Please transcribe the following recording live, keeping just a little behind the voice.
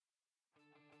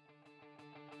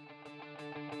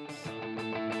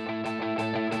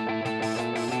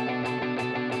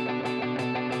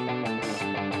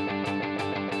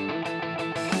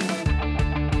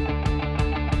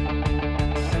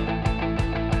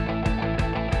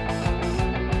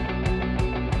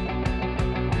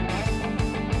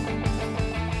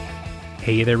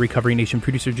Hey there, Recovery Nation,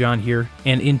 producer John here,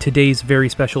 and in today's very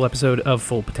special episode of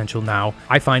Full Potential Now,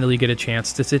 I finally get a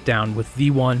chance to sit down with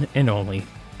the one and only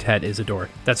Ted Isidore.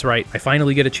 That's right, I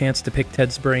finally get a chance to pick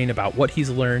Ted's brain about what he's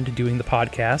learned doing the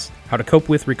podcast, how to cope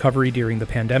with recovery during the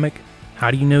pandemic, how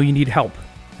do you know you need help,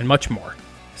 and much more.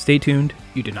 Stay tuned,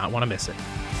 you do not want to miss it.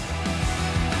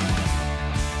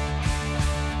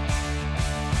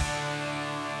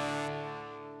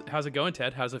 How's it going,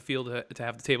 Ted? How's it feel to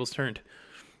have the tables turned?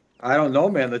 I don't know,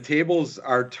 man. The tables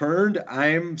are turned.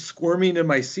 I'm squirming in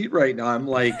my seat right now. I'm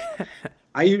like,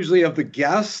 I usually have the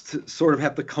guest sort of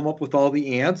have to come up with all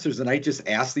the answers, and I just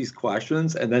ask these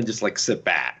questions and then just like sit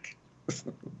back.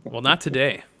 Well, not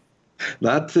today.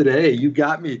 Not today. You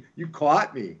got me. You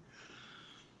caught me.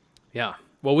 Yeah.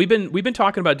 Well, we've been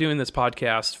talking about doing this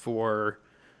podcast for,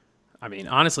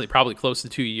 honestly, probably close to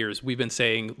 2 years. We've been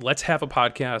saying, let's have a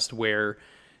podcast where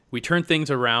we turn things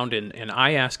around and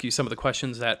I ask you some of the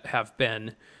questions that have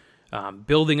been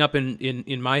building up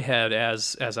in my head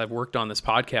as I've worked on this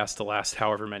podcast the last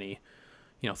however many,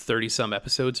 30 some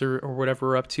episodes or whatever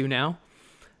we're up to now.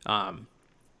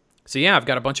 So yeah, I've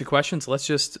got a bunch of questions. Let's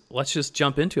just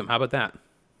jump into them. How about that?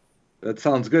 That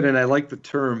sounds good. And I like the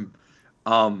term,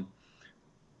 the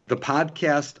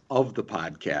podcast of the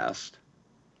podcast.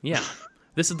 Yeah.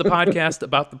 This is the podcast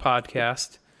about the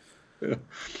podcast.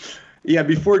 Yeah,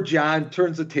 before John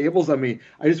turns the tables on me,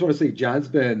 I just want to say John's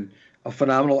been a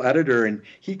phenomenal editor, and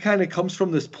he kind of comes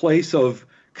from this place of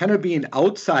kind of being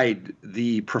outside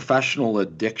the professional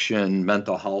addiction,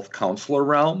 mental health counselor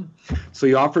realm. So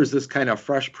he offers this kind of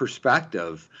fresh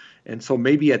perspective. And so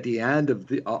maybe at the end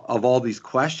of all these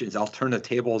questions, I'll turn the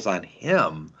tables on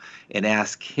him and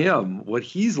ask him what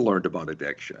he's learned about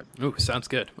addiction. Ooh, sounds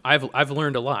good. I've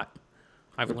learned a lot.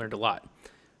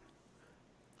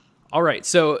 All right.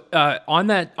 So on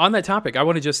that topic, I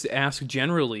want to just ask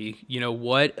generally,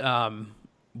 what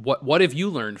have you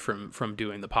learned from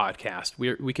doing the podcast?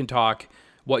 We can talk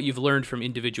what you've learned from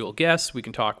individual guests. We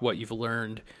can talk what you've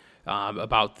learned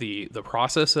about the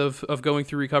process of going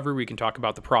through recovery. We can talk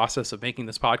about the process of making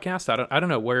this podcast. I don't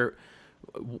know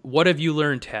what have you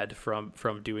learned, Ted,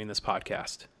 from doing this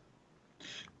podcast?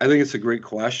 I think it's a great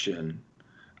question.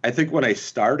 I think when I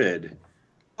started,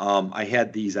 I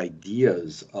had these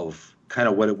ideas of kind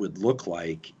of what it would look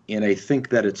like, and I think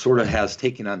that it sort of has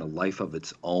taken on a life of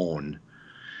its own.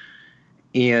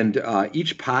 And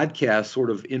each podcast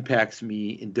sort of impacts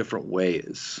me in different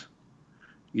ways,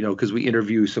 because we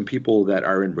interview some people that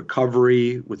are in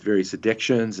recovery with various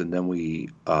addictions, and then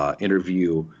we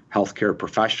interview healthcare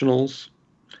professionals.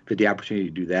 I've had the opportunity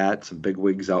to do that, some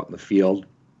bigwigs out in the field,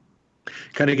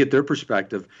 kind of get their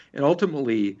perspective. And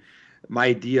ultimately, my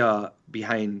idea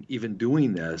behind even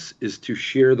doing this is to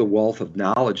share the wealth of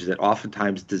knowledge that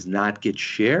oftentimes does not get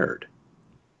shared.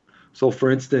 So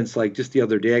for instance, like just the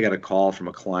other day, I got a call from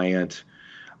a client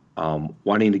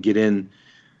wanting to get in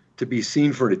to be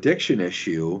seen for an addiction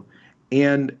issue.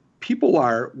 And people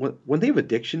are, when they have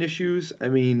addiction issues,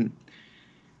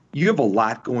 you have a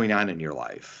lot going on in your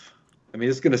life.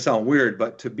 It's going to sound weird,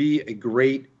 but to be a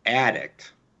great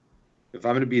addict, if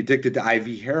I'm going to be addicted to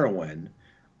IV heroin,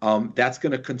 that's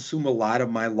going to consume a lot of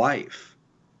my life.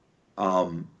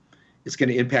 It's going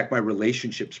to impact my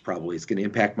relationships probably. It's going to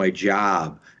impact my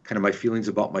job, kind of my feelings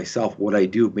about myself, what I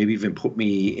do, maybe even put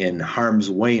me in harm's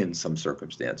way in some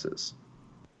circumstances.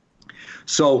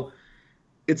 So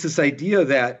it's this idea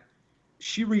that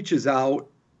she reaches out,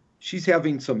 she's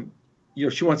having some,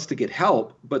 she wants to get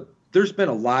help, but there's been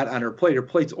a lot on her plate. Her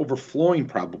plate's overflowing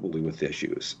probably with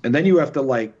issues. And then you have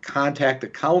to contact a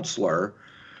counselor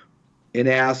and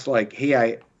ask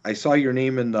hey, I saw your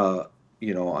name in the,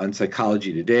 on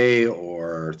Psychology Today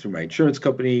or through my insurance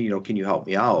company, can you help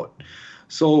me out?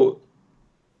 So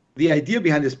the idea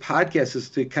behind this podcast is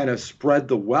to kind of spread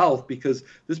the wealth, because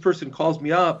this person calls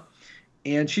me up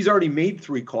and she's already made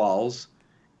 3 calls.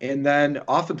 And then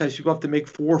oftentimes people have to make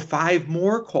 4 or 5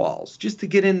 more calls just to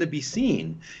get in to be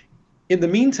seen. In the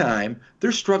meantime,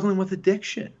 they're struggling with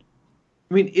addiction.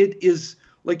 It is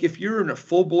like if you're in a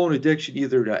full-blown addiction,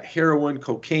 either to heroin,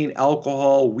 cocaine,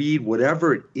 alcohol, weed,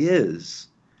 whatever it is,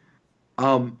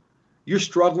 you're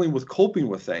struggling with coping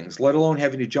with things, let alone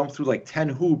having to jump through 10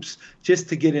 hoops just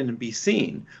to get in and be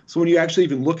seen. So when you actually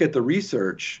even look at the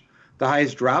research, the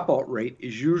highest dropout rate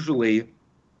is usually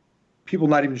people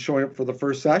not even showing up for the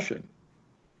first session.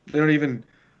 They don't even,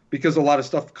 because a lot of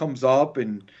stuff comes up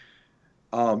and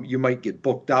you might get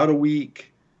booked out a week.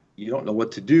 You don't know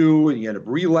what to do, and you end up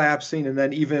relapsing. And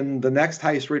then even the next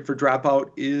highest rate for dropout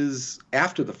is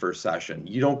after the first session.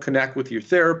 You don't connect with your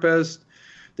therapist.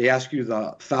 They ask you the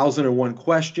 1,001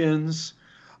 questions.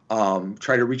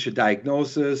 try to reach a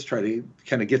diagnosis, try to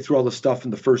kind of get through all the stuff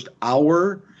in the first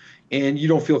hour, and you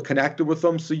don't feel connected with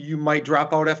them, so you might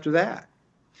drop out after that.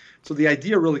 So the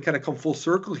idea really kind of come full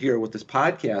circle here with this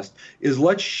podcast is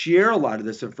let's share a lot of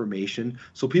this information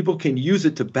so people can use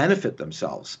it to benefit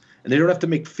themselves. And they don't have to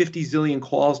make 50 zillion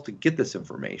calls to get this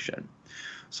information.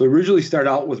 So we originally started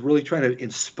out with really trying to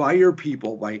inspire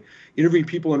people by interviewing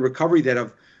people in recovery that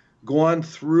have gone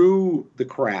through the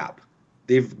crap.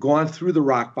 They've gone through the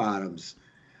rock bottoms,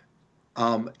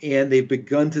 and they've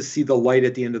begun to see the light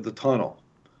at the end of the tunnel,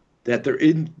 that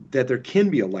there can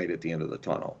be a light at the end of the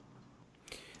tunnel.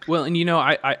 Well, and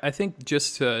I think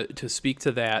just to speak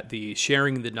to that, the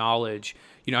sharing the knowledge,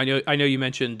 I know you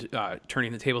mentioned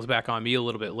turning the tables back on me a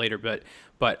little bit later,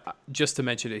 but just to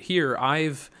mention it here,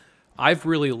 I've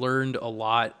really learned a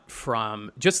lot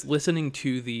from just listening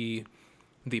to the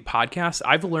podcast.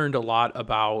 I've learned a lot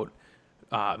about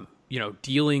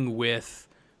dealing with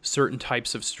certain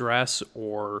types of stress,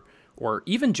 or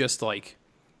even just like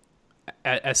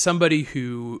as somebody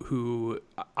who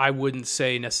I wouldn't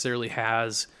say necessarily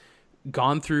has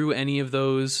gone through any of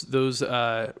those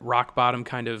rock bottom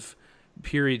kind of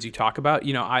periods you talk about.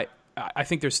 I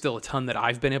think there's still a ton that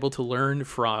I've been able to learn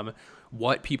from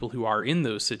what people who are in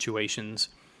those situations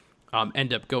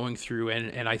end up going through,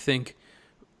 and I think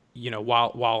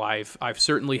while I've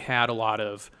certainly had a lot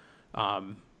of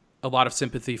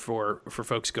sympathy for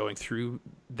folks going through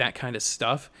that kind of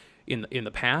stuff in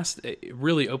the past, it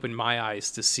really opened my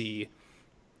eyes to see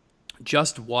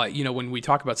just what, when we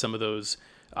talk about some of those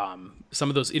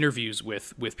interviews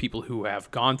with people who have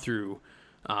gone through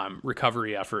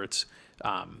recovery efforts,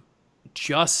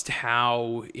 just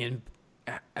how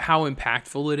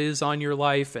impactful it is on your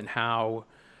life, and how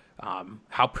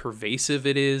pervasive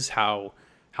it is, how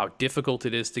difficult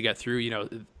it is to get through.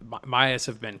 My eyes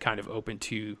have been kind of open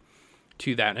to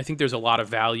that, and I think there's a lot of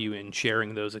value in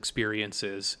sharing those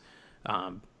experiences.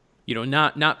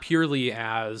 Not purely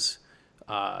as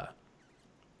a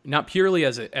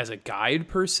guide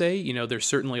per se. There's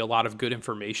certainly a lot of good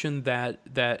information that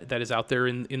is out there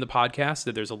in the podcast.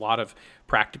 That there's a lot of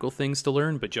practical things to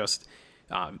learn, but just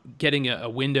getting a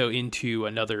window into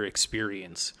another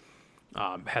experience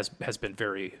has been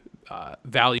very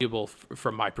valuable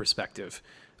from my perspective.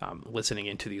 Listening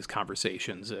into these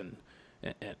conversations and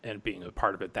being a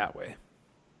part of it that way.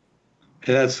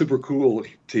 And that's super cool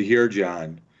to hear,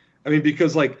 John. I mean,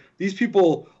 because like these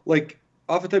people, like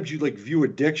oftentimes you like view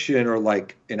addiction or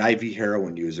like an IV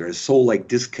heroin user as so like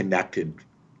disconnected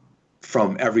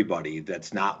from everybody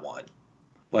that's not one.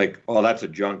 Like, oh, that's a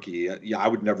junkie. Yeah, I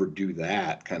would never do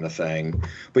that kind of thing.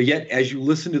 But yet, as you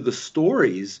listen to the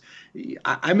stories,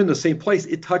 I'm in the same place.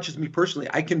 It touches me personally.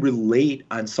 I can relate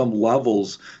on some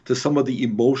levels to some of the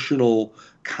emotional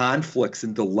conflicts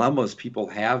and dilemmas people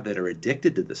have that are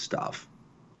addicted to this stuff.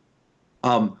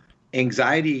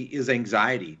 Anxiety is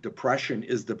anxiety. Depression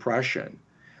is depression.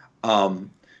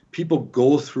 People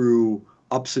go through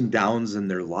ups and downs in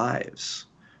their lives.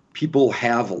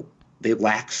 They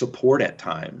lack support at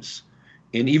times.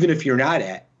 And even if you're not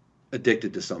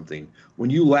addicted to something, when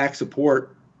you lack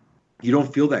support, you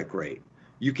don't feel that great.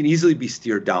 You can easily be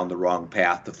steered down the wrong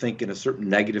path to think in a certain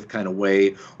negative kind of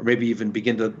way, or maybe even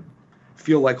begin to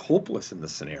feel like hopeless in the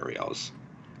scenarios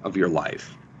of your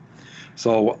life.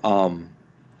 So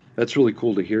that's really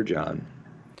cool to hear, John.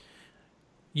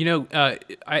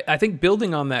 I think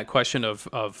building on that question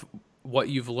of what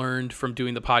you've learned from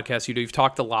doing the podcast, you've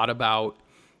talked a lot about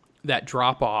that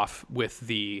drop off with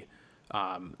the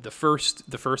first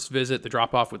visit, the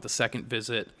drop off with the second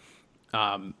visit.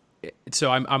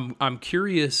 So I'm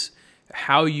curious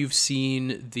how you've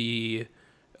seen the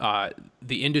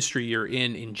industry you're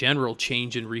in general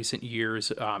change in recent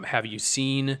years. Have you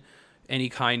seen any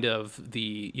kind of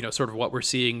the sort of what we're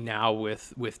seeing now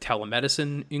with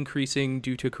telemedicine increasing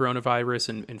due to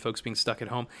coronavirus and folks being stuck at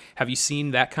home? Have you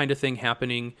seen that kind of thing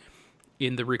happening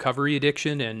in the recovery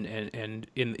addiction and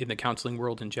in the counseling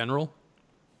world in general?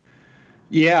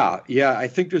 Yeah. I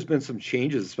think there's been some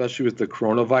changes, especially with the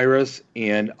coronavirus,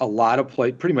 and a lot of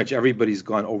pretty much everybody's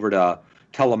gone over to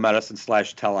telemedicine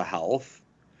 / telehealth.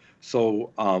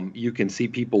 So you can see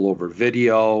people over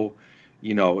video.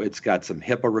 It's got some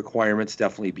HIPAA requirements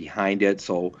definitely behind it.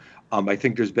 So I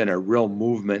think there's been a real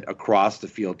movement across the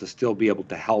field to still be able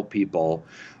to help people.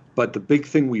 But the big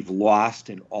thing we've lost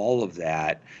in all of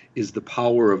that is the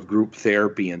power of group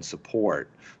therapy and support.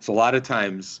 So a lot of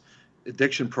times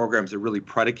addiction programs are really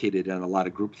predicated on a lot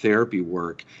of group therapy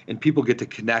work, and people get to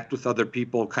connect with other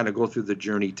people, kind of go through the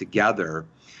journey together.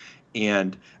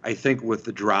 And I think with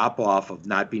the drop off of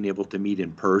not being able to meet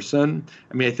in person,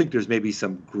 I think there's maybe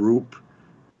some group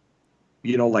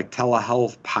like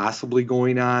telehealth possibly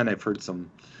going on. I've heard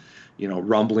some,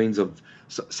 rumblings of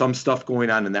some stuff going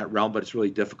on in that realm, but it's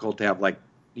really difficult to have like,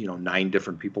 9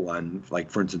 different people on, like,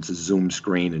 for instance, a Zoom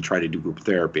screen and try to do group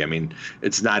therapy. I mean,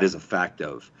 it's not as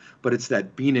effective, but it's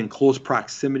that being in close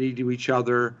proximity to each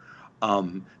other,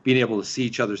 being able to see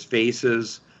each other's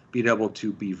faces, being able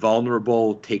to be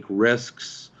vulnerable, take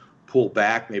risks, pull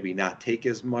back, maybe not take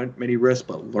as many risks,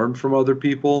 but learn from other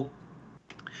people.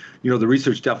 The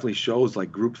research definitely shows like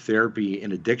group therapy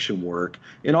in addiction work,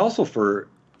 and also for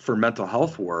mental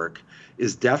health work,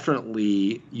 is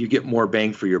definitely you get more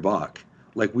bang for your buck.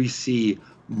 Like we see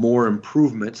more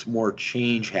improvements, more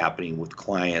change happening with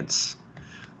clients,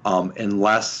 and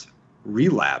less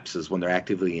relapses when they're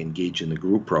actively engaged in the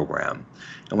group program.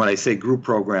 And when I say group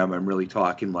program, I'm really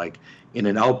talking like in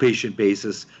an outpatient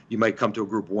basis, you might come to a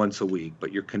group once a week,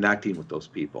 but you're connecting with those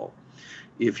people.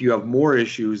 If you have more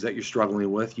issues that you're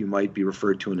struggling with, you might be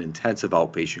referred to an intensive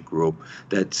outpatient group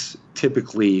that's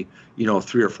typically,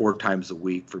 3 or 4 times a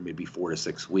week for maybe 4 to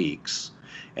 6 weeks.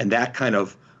 And that kind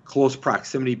of close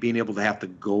proximity, being able to have to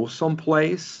go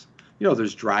someplace,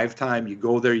 there's drive time, you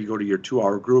go there, you go to your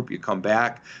 2-hour group, you come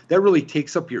back, that really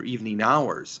takes up your evening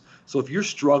hours. So if you're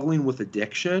struggling with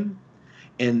addiction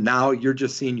and now you're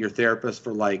just seeing your therapist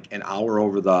for like an hour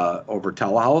over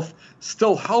telehealth,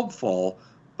 still helpful,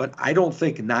 but I don't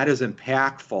think not as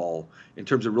impactful in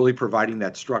terms of really providing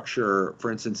that structure,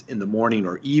 for instance, in the morning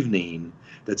or evening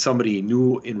that somebody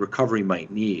new in recovery might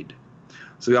need.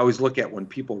 So we always look at when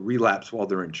people relapse while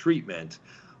they're in treatment.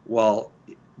 Well,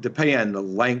 depending on the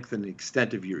length and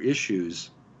extent of your issues,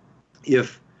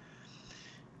 if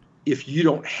you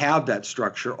don't have that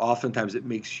structure, oftentimes it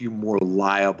makes you more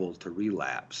liable to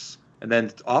relapse. And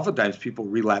then oftentimes people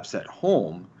relapse at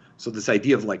home. So this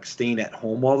idea of like staying at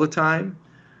home all the time,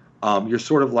 you're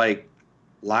sort of like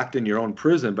locked in your own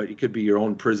prison, but it could be your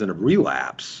own prison of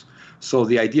relapse. So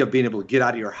the idea of being able to get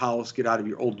out of your house, get out of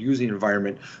your old using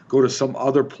environment, go to some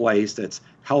other place that's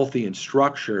healthy and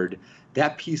structured,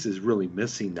 that piece is really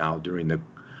missing now during the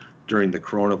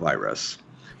coronavirus.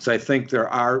 So I think there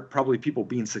are probably people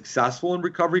being successful in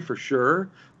recovery for sure,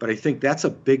 but I think that's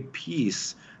a big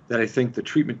piece that I think the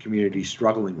treatment community is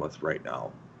struggling with right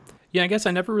now. Yeah, I guess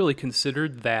I never really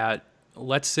considered that.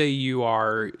 Let's say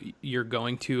you're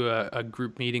going to a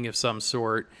group meeting of some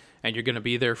sort and you're going to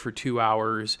be there for 2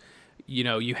 hours.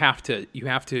 You have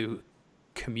to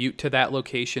commute to that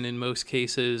location in most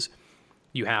cases.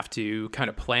 You have to kind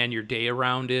of plan your day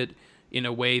around it in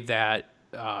a way that,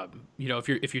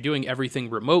 if you're doing everything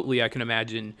remotely, I can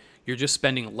imagine you're just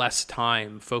spending less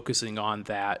time focusing on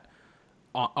that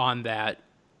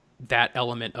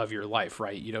element of your life,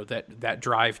 right? That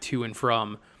drive to and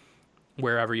from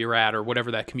wherever you're at or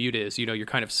whatever that commute is. You're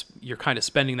kind of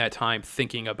spending that time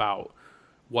thinking about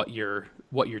what you're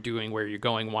doing, where you're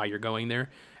going, why you're going there,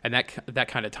 and that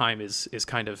kind of time is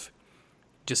kind of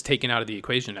just taken out of the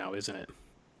equation now, isn't it?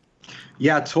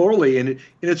 Yeah, totally. And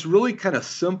it's really kind of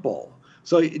simple.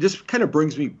 So it just kind of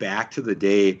brings me back to the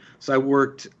day. So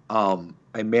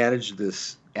I managed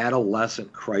this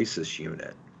adolescent crisis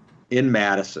unit in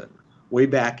Madison way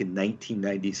back in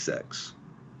 1996.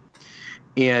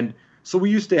 And so we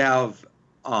used to have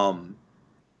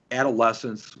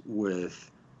adolescents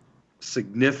with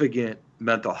significant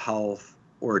mental health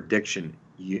or addiction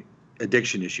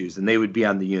issues, and they would be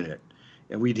on the unit.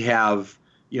 And we'd have,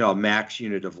 a max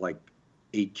unit of like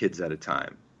 8 kids at a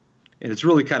time. And it's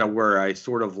really kind of where I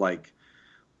sort of like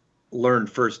learned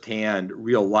firsthand,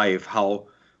 real life, how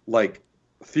like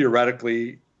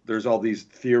theoretically there's all these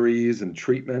theories and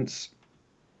treatments.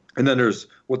 And then there's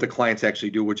what the clients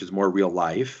actually do, which is more real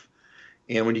life.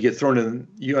 And when you get thrown in,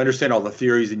 you understand all the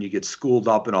theories and you get schooled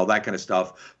up and all that kind of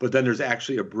stuff. But then there's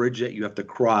actually a bridge that you have to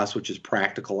cross, which is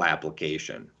practical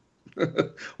application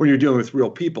when you're dealing with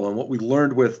real people. And what we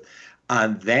learned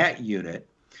on that unit,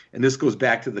 and this goes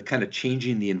back to the kind of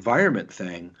changing the environment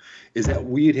thing, is that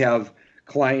we'd have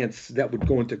clients that would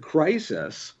go into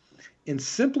crisis, and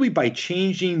simply by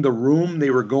changing the room they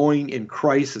were going in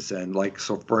crisis in, like,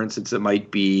 so for instance, it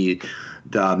might be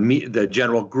the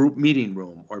general group meeting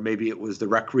room, or maybe it was the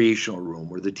recreational room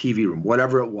or the TV room,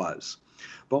 whatever it was.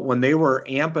 But when they were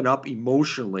amping up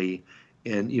emotionally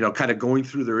and, kind of going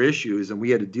through their issues, and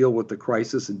we had to deal with the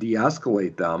crisis and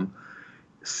de-escalate them,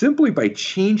 simply by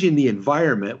changing the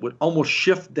environment would almost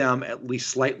shift them at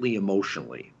least slightly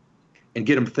emotionally and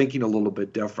get them thinking a little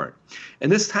bit different.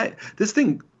 And this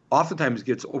thing oftentimes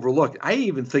gets overlooked. I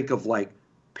even think of like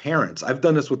parents. I've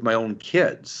done this with my own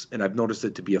kids, and I've noticed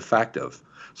it to be effective.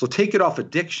 So take it off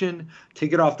addiction,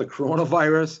 take it off the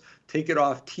coronavirus, take it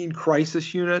off teen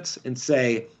crisis units, and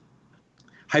say,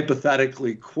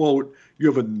 hypothetically, quote, you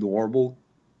have a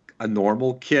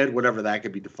normal kid, whatever that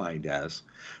could be defined as.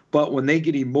 But when they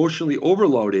get emotionally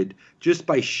overloaded, just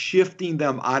by shifting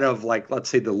them out of, like, let's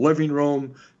say the living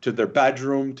room to their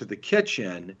bedroom to the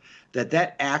kitchen,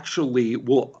 that actually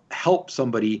will help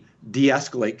somebody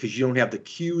de-escalate, because you don't have the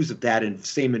cues of that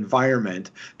same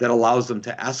environment that allows them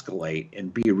to escalate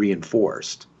and be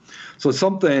reinforced. So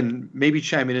something maybe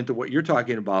chiming into what you're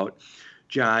talking about,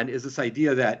 John, is this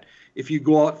idea that if you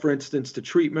go out, for instance, to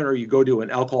treatment, or you go to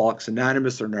an Alcoholics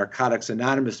Anonymous or Narcotics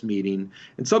Anonymous meeting,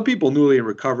 and some people newly in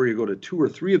recovery go to 2 or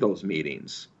 3 of those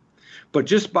meetings, but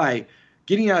just by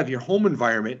getting out of your home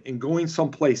environment and going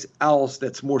someplace else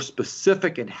that's more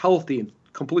specific and healthy and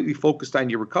completely focused on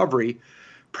your recovery,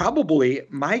 probably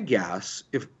my guess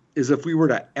is if we were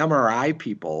to MRI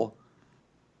people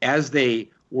as they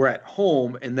were at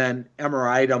home and then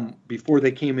MRI'd them before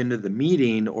they came into the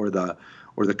meeting or the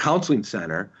counseling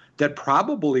center, that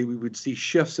probably we would see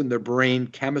shifts in their brain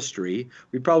chemistry.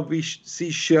 We'd probably see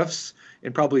shifts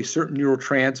in probably certain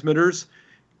neurotransmitters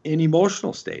in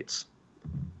emotional states.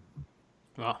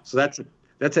 Wow. So that's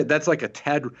like a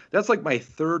TED. That's like my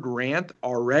 3rd rant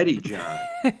already, John.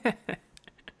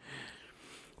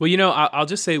 Well, I'll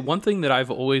just say one thing that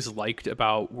I've always liked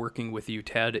about working with you,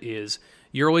 Ted, is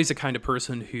you're always the kind of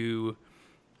person who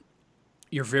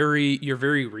you're very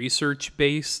research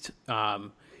based.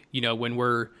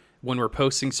 When we're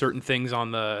posting certain things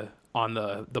on the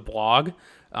blog,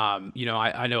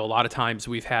 I know a lot of times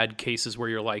we've had cases where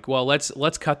you're like, well,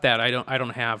 let's cut that. I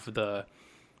don't have the,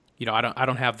 I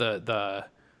don't have the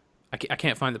I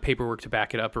can't find the paperwork to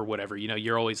back it up or whatever.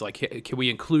 You're always like, hey, can we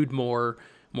include more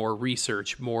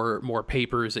research, more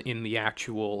papers in the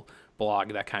actual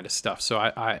blog, that kind of stuff. So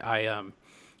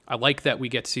I like that we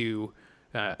get to,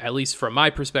 at least from my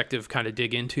perspective, kind of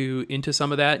dig into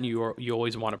some of that, and you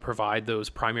always want to provide those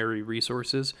primary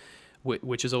resources,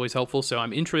 which is always helpful. So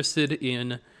I'm interested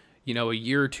in, a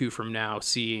year or 2 from now,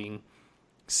 seeing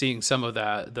some of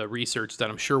the research that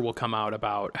I'm sure will come out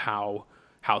about how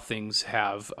things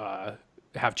have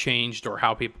changed, or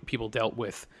how people dealt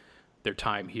with their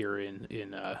time here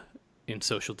in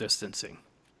social distancing.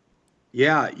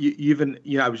 Yeah,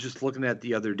 I was just looking at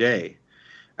the other day.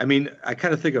 I mean, I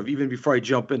kind of think of, even before I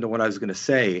jump into what I was going to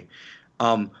say,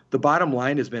 the bottom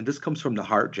line is, man, this comes from the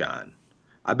heart, John.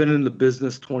 I've been in the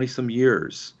business 20 some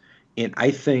years, and I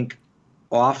think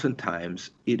oftentimes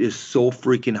it is so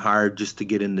freaking hard just to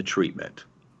get into treatment.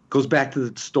 Goes back to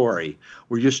the story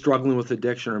where you're struggling with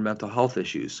addiction or mental health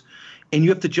issues, and you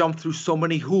have to jump through so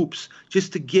many hoops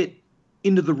just to get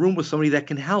into the room with somebody that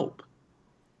can help.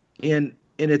 And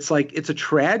it's like, it's a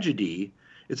tragedy.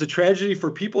 It's a tragedy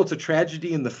for people. It's a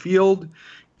tragedy in the field.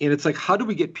 And it's like, how do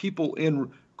we get people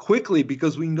in quickly?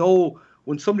 Because we know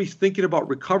when somebody's thinking about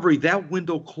recovery, that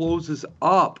window closes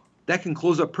up. That can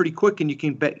close up pretty quick, and you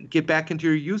can get back into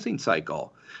your using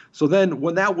cycle. So then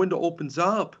when that window opens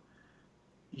up,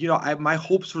 my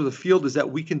hopes for the field is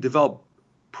that we can develop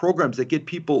programs that get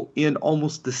people in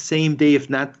almost the same day, if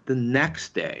not the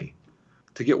next day,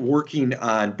 to get working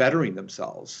on bettering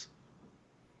themselves.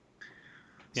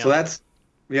 Yeah. So that's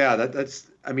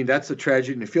a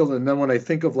tragedy in the field. And then when I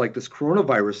think of like this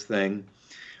coronavirus thing,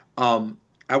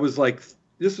 I was like,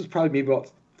 this was probably maybe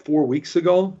about 4 weeks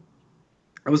ago.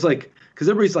 I was like, because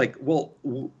everybody's like, well,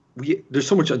 there's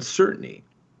so much uncertainty.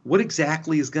 What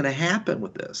exactly is going to happen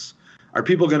with this? Are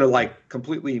people going to like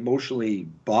completely emotionally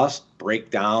bust,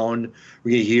 break down?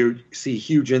 We're going to see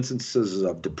huge instances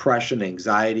of depression,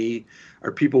 anxiety.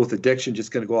 Are people with addiction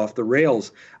just going to go off the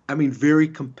rails? I mean, very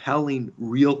compelling,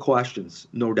 real questions,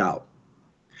 no doubt.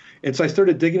 And so I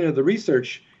started digging into the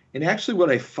research, and actually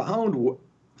what I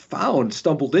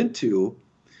stumbled into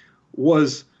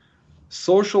was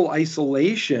social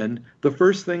isolation. The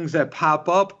first things that pop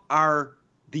up are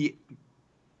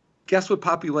guess what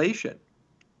population?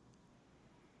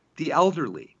 The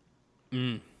elderly.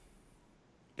 Yeah.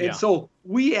 And so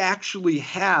we actually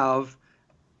have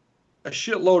a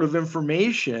shitload of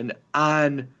information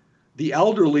on the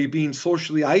elderly being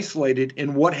socially isolated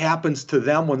and what happens to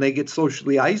them when they get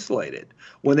socially isolated.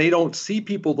 When they don't see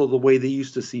people the way they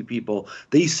used to see people,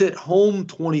 they sit home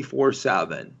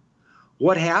 24/7.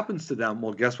 What happens to them?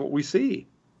 Well, guess what we see?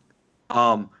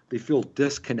 They feel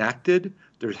disconnected.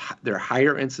 There are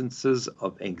higher instances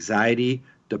of anxiety,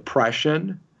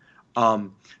 depression.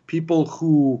 People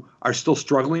who are still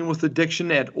struggling with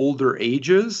addiction at older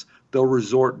ages, they'll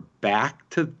resort back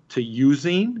to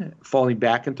using, falling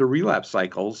back into relapse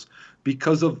cycles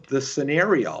because of the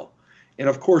scenario. And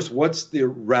of course, what's the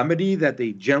remedy that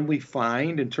they generally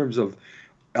find in terms of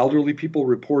elderly people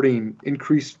reporting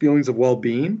increased feelings of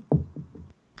well-being?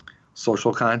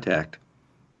 Social contact.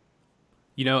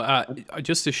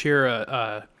 Just to share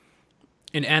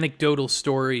an anecdotal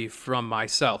story from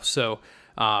myself. So,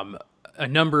 a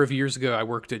number of years ago, I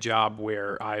worked a job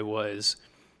where I was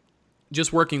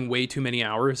just working way too many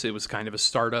hours. It was kind of a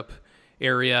startup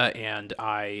area, and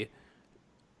I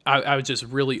was just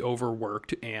really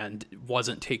overworked and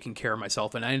wasn't taking care of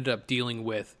myself. And I ended up dealing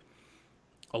with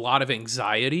a lot of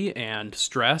anxiety and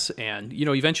stress. And,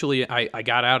 eventually I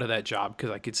got out of that job because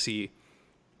I could see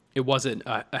it wasn't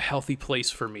a healthy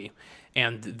place for me.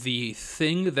 And the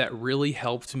thing that really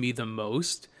helped me the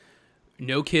most,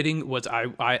 no kidding, was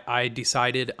I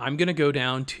decided I'm going to go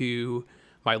down to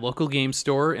my local game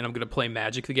store and I'm going to play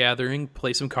Magic the Gathering,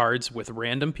 play some cards with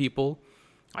random people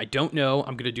I don't know.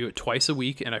 I'm going to do it twice a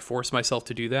week, and I force myself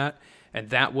to do that. And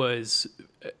that was,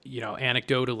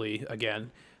 anecdotally,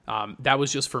 again, that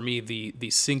was just for me the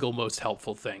single most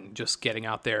helpful thing, just getting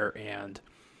out there and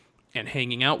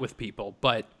hanging out with people.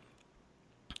 But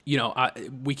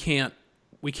we can't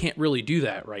really do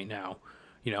that right now.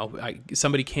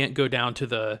 Somebody can't go down to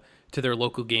their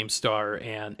local game store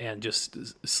and just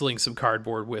sling some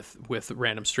cardboard with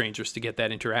random strangers to get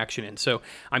that interaction in. So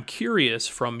I'm curious,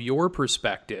 from your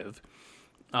perspective,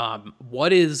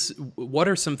 what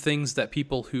are some things that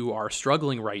people who are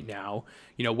struggling right now,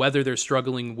 whether they're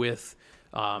struggling with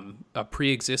a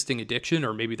pre-existing addiction,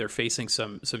 or maybe they're facing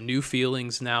some new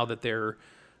feelings now that they're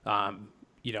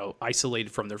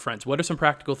isolated from their friends. What are some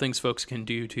practical things folks can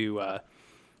do to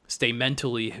stay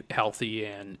mentally healthy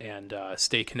and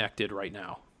stay connected right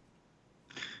now?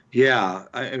 Yeah,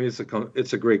 I mean,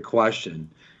 it's a great question.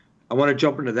 I want to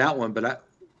jump into that one, but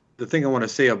the thing I want to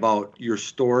say about your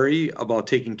story about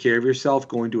taking care of yourself,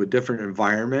 going to a different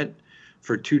environment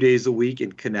for 2 days a week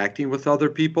and connecting with other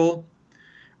people,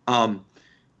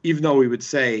 even though we would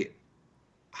say,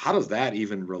 how does that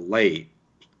even relate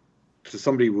to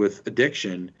somebody with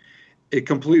addiction? It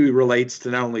completely relates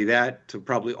to not only that, to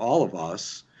probably all of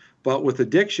us, but with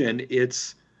addiction,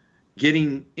 it's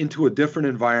getting into a different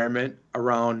environment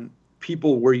around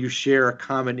people where you share a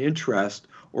common interest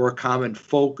or a common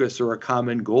focus or a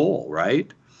common goal,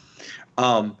 right?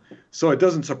 So it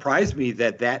doesn't surprise me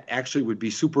that actually would be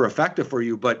super effective for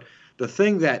you. But the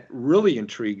thing that really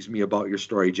intrigues me about your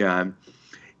story, John,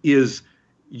 is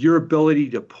your ability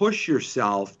to push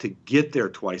yourself to get there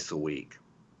twice a week.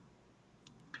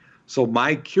 So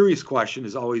my curious question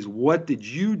is always, what did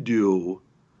you do?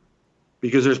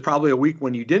 Because there's probably a week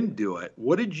when you didn't do it.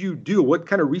 What did you do? What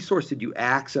kind of resource did you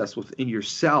access within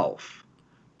yourself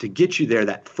to get you there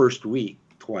that first week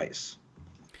twice?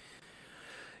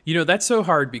 That's so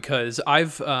hard because I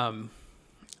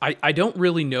don't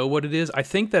really know what it is. I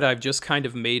think that I've just kind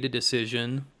of made a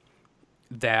decision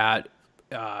that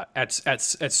at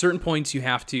certain points you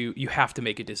have to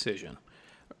make a decision,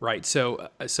 right? So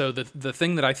the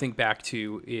thing that I think back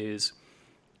to is,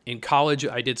 in college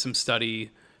I did some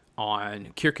study on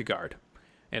Kierkegaard,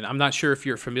 and I'm not sure if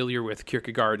you're familiar with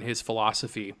Kierkegaard and his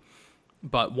philosophy,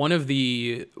 but one of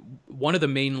the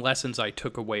main lessons I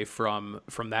took away from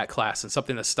that class, and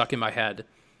something that stuck in my head,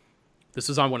 this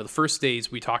was on one of the first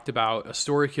days. We talked about a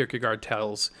story Kierkegaard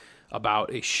tells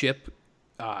about a ship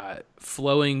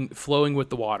flowing with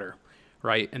the water,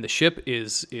 right? And the ship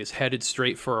is headed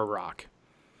straight for a rock,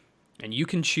 and you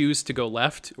can choose to go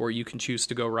left or you can choose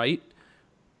to go right.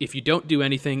 If you don't do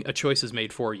anything, a choice is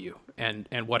made for you. And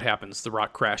what happens? The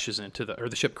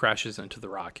ship crashes into the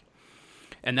rock.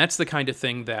 And that's the kind of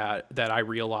thing that I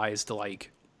realized,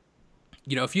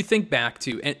 if you think back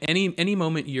to any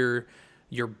moment you're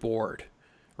bored,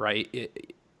 right?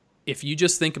 If you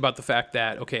just think about the fact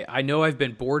that, okay, I know I've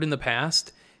been bored in the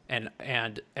past, and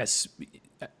as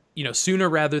sooner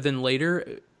rather than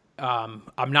later,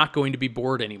 I'm not going to be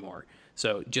bored anymore.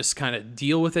 So just kind of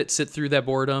deal with it, sit through that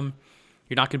boredom.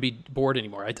 You're not going to be bored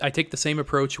anymore. I take the same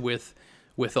approach with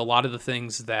a lot of the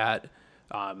things that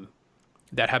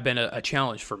have been a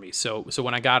challenge for me. So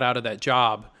when I got out of that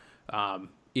job,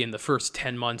 in the first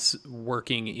 10 months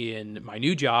working in my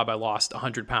new job, I lost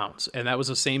 100 pounds. And that was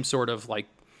the same sort of I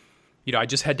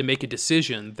just had to make a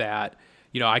decision that,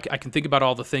 I can think about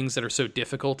all the things that are so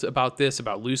difficult about this,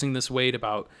 about losing this weight,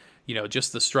 about,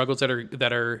 just the struggles that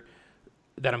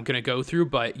I'm going to go through.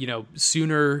 But,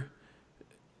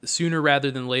 sooner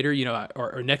rather than later,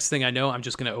 or next thing I know, I'm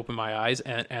just going to open my eyes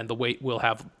and the weight will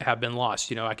have been lost.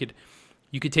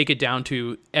 You could take it down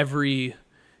to every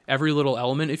little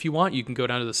element if you want. You can go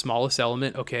down to the smallest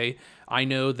element. Okay, I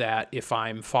know that if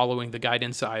I'm following the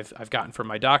guidance I've gotten from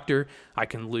my doctor, I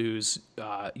can lose,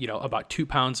 about 2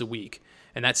 pounds a week.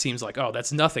 And that seems like, oh,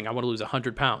 that's nothing. I want to lose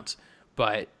 100 pounds.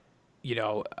 But,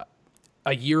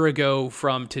 a year ago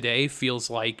from today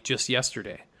feels like just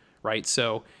yesterday, right?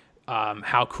 So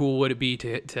how cool would it be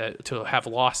to have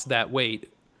lost that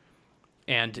weight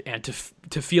and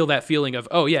to feel that feeling of,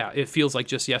 oh yeah, it feels like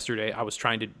just yesterday I was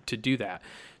trying to do that.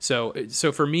 So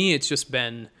for me, it's just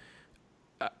been,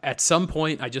 at some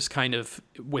point, I just kind of,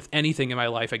 with anything in my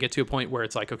life, I get to a point where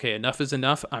it's like, okay, enough is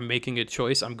enough. I'm making a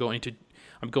choice. I'm going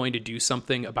to do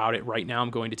something about it right now. I'm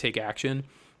going to take action.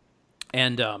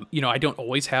 And, I don't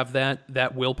always have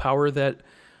that willpower that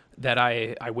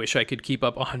I wish I could keep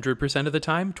up 100% of the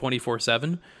time,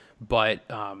 24/7. But,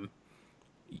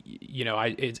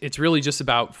 it's really just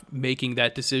about making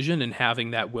that decision and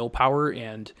having that willpower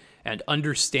and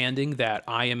understanding that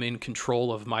I am in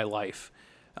control of my life.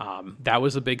 That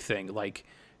was a big thing. Like,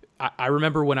 I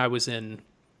remember when I was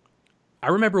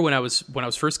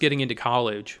first getting into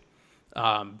college,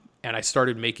 and I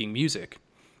started making music.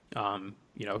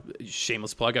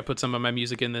 Shameless plug, I put some of my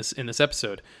music in this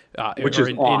episode, which is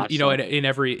awesome. In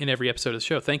every episode of the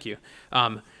show. Thank you.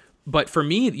 But for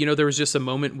me, there was just a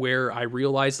moment where I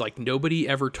realized, like, nobody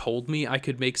ever told me I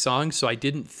could make songs, so I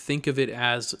didn't think of it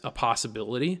as a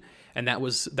possibility. And that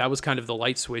was kind of the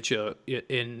light switch.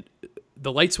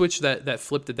 The light switch that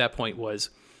flipped at that point was,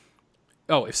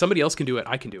 oh, if somebody else can do it,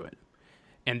 I can do it.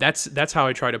 And that's how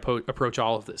I try to approach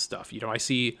all of this stuff. I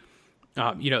see,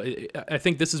 I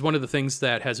think this is one of the things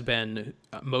that has been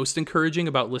most encouraging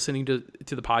about listening to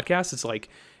the podcast. It's like,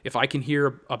 if I can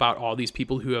hear about all these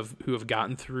people who have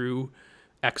gotten through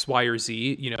X, Y, or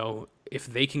Z, if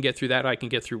they can get through that, I can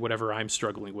get through whatever I'm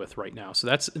struggling with right now. So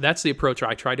that's the approach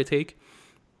I try to take.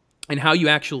 And how you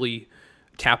actually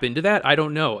tap into that, I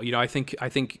don't know. I think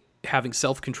having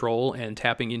self-control and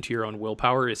tapping into your own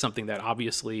willpower is something that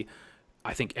obviously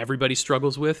I think everybody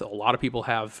struggles with. A lot of people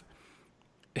have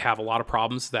a lot of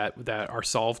problems that are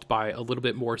solved by a little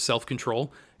bit more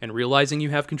self-control and realizing you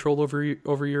have control over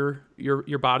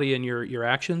your body and your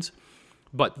actions.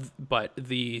 But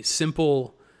the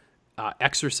simple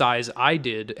exercise I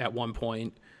did at one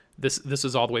point, this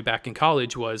is all the way back in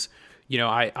college, was,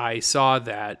 I saw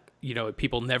that,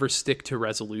 people never stick to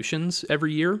resolutions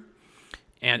every year.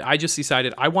 And I just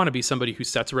decided I want to be somebody who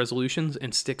sets resolutions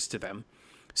and sticks to them.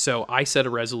 So I set a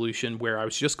resolution where I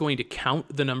was just going to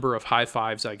count the number of high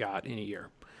fives I got in a year.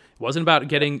 It wasn't about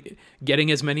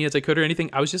getting as many as I could or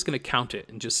anything. I was just going to count it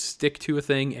and just stick to a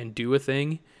thing and do a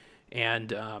thing.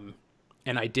 And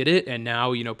I did it. And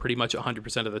now, pretty much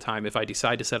 100% of the time, if I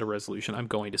decide to set a resolution, I'm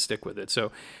going to stick with it.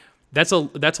 So that's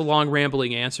a long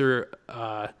rambling answer.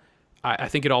 I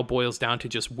think it all boils down to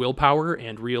just willpower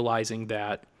and realizing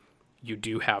that you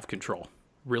do have control.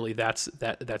 Really, that's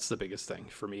the biggest thing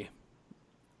for me.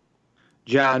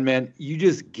 John, man, you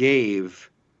just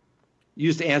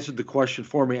answered the question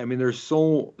for me. I mean, there's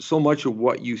so much of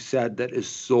what you said that is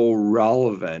so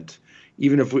relevant,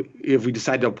 even if we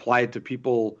decide to apply it to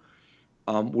people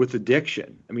with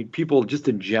addiction. I mean, people just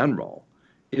in general,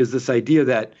 is this idea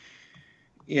that,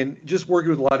 in just working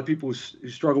with a lot of people who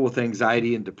struggle with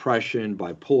anxiety and depression,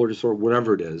 bipolar disorder,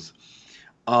 whatever it is,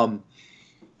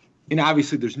 and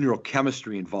obviously there's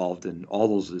neurochemistry involved in all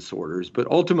those disorders, but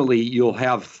ultimately you'll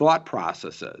have thought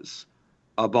processes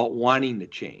about wanting to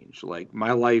change. Like,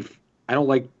 my life, I don't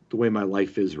like the way my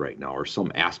life is right now, or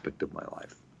some aspect of my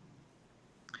life.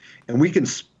 And we can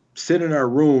sit in our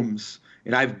rooms,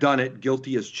 and I've done it,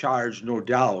 guilty as charged, no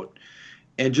doubt,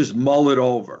 and just mull it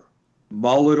over and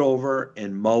mull it over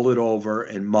and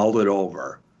mull it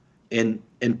over, and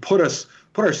put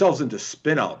ourselves into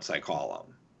spin-outs, I call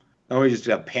them. And we just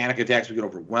have panic attacks, we get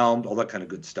overwhelmed, all that kind of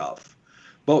good stuff.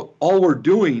 But all we're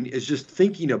doing is just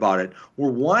thinking about it.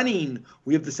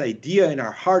 We have this idea in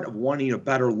our heart of wanting a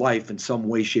better life in some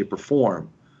way, shape, or form.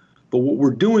 But what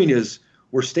we're doing is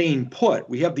we're staying put.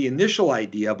 We have the initial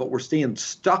idea, but we're staying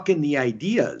stuck in the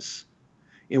ideas.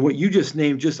 And what you just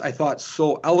named, I thought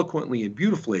so eloquently and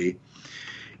beautifully,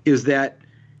 is that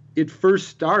it first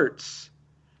starts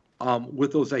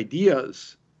with those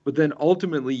ideas, but then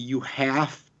ultimately you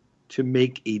have to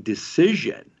make a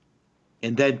decision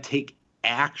and then take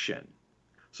action.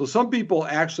 So some people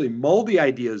actually mull the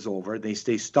ideas over, they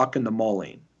stay stuck in the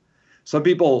mulling. Some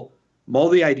people mull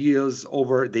the ideas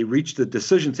over, they reach the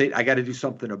decision state, I got to do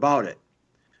something about it.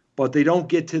 But they don't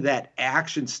get to that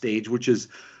action stage, which is,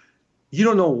 you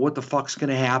don't know what the fuck's going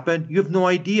to happen. You have no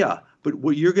idea. But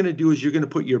what you're going to do is you're going to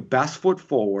put your best foot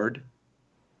forward,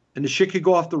 and the shit could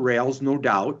go off the rails, no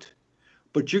doubt.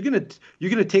 But you're going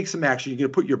to take some action. You're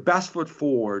going to put your best foot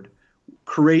forward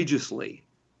courageously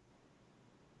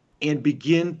and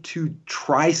begin to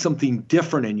try something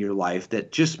different in your life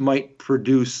that just might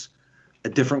produce a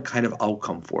different kind of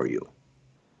outcome for you.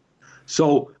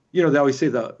 So, they always say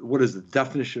what is the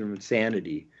definition of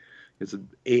insanity? It's an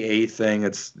AA thing.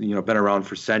 It's, been around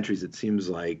for centuries, it seems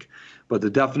like. But the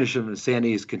definition of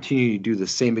insanity is continuing to do the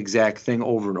same exact thing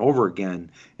over and over again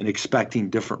and expecting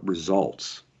different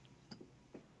results.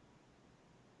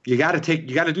 You got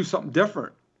to do something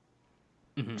different.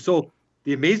 Mm-hmm. So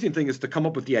the amazing thing is to come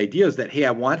up with the ideas that, hey,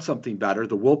 I want something better.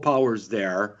 The willpower's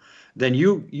there. Then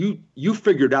you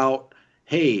figured out,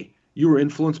 hey, you were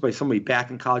influenced by somebody back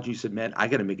in college. You said, man, I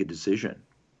got to make a decision.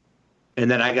 And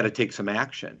then I got to take some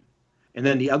action. And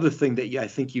then the other thing that I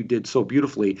think you did so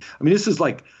beautifully, I mean, this is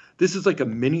like a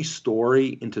mini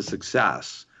story into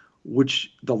success,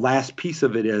 which the last piece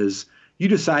of it is you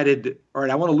decided, all right,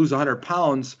 I want to lose 100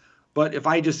 pounds. But if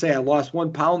I just say I lost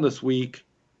 1 pound this week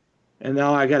and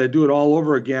now I got to do it all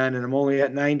over again and I'm only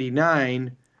at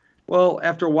 99, well,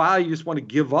 after a while, you just want to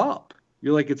give up.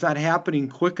 You're like, it's not happening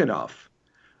quick enough.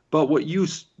 But what you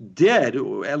did,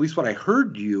 at least what I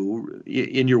heard you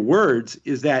in your words,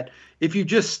 is that if you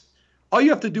just, all you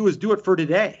have to do is do it for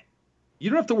today. You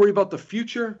don't have to worry about the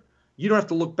future. You don't have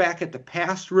to look back at the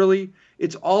past, really.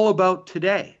 It's all about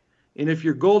today. And if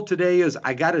your goal today is,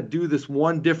 I got to do this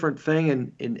one different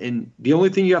thing, and the only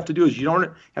thing you have to do is you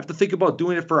don't have to think about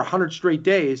doing it for 100 straight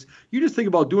days. You just think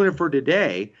about doing it for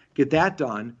today, get that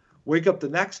done, wake up the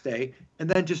next day, and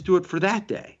then just do it for that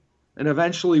day. And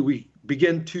eventually we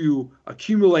begin to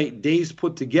accumulate days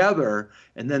put together,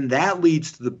 and then that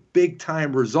leads to the big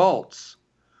time results.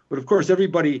 But of course,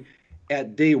 everybody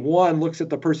at day one looks at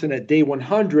the person at day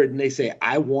 100 and they say,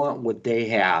 I want what they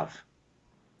have.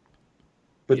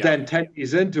 But then 10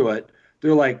 days into it,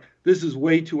 they're like, this is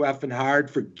way too effing hard.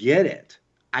 Forget it.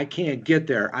 I can't get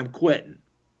there. I'm quitting.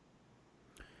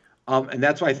 And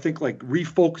that's why I think like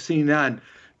refocusing on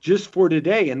just for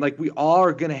today. And like we all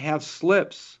are going to have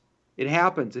slips. It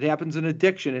happens. It happens in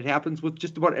addiction. It happens with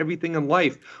just about everything in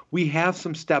life. We have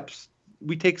some steps.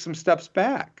 We take some steps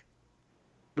back.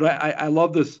 But I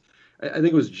love this. I think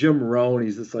it was Jim Rohn.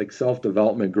 He's this like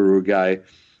self-development guru guy.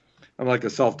 I'm like a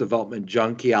self-development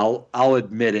junkie. I'll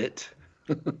admit it.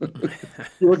 You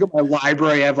look at my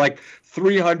library. I have like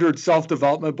 300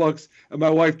 self-development books. And my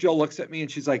wife, Jill, looks at me and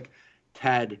she's like,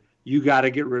 Ted, you got to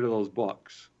get rid of those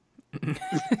books. You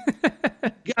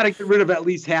got to get rid of at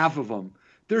least half of them.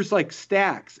 There's like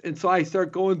stacks. And so I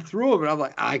start going through them and I'm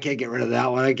like, I can't get rid of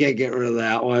that one. I can't get rid of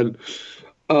that one.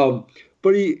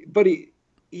 But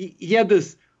he had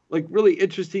this like really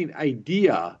interesting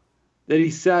idea that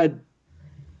he said,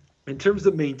 in terms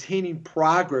of maintaining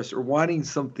progress or wanting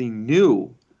something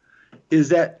new, is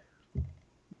that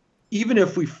even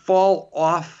if we fall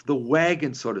off the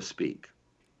wagon, so to speak,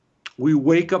 we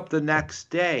wake up the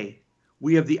next day,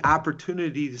 we have the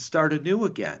opportunity to start anew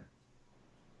again.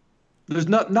 There's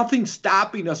nothing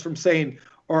stopping us from saying,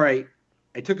 all right,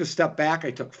 I took a step back.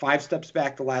 I took 5 steps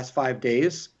back the last 5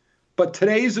 days, but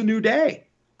today's a new day.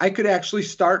 I could actually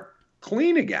start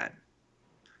clean again.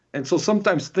 And so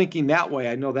sometimes thinking that way,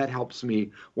 I know that helps me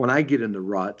when I get in the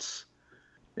ruts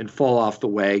and fall off the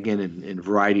wagon in a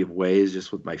variety of ways,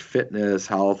 just with my fitness,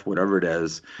 health, whatever it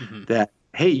is, that,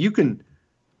 hey, you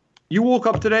woke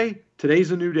up today,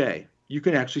 today's a new day. You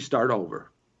can actually start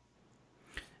over.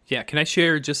 Yeah. Can I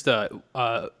share just a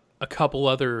couple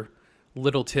other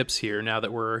little tips here now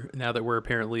that we're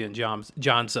apparently in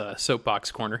John's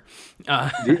soapbox corner?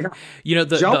 You know,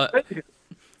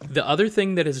 the other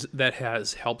thing that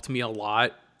has helped me a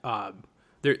lot,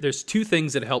 there's 2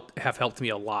 things that have helped me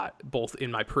a lot, both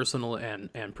in my personal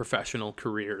and professional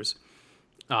careers,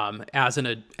 as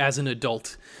an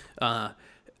adult.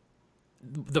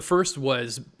 The first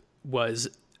was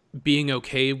being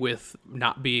okay with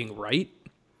not being right.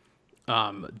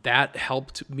 That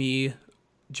helped me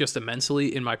just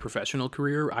immensely in my professional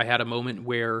career. I had a moment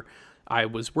where I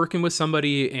was working with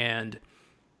somebody and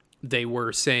they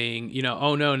were saying, you know,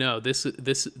 oh no, this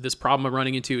problem I'm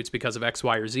running into, it's because of X,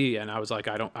 Y, or Z. And I was like,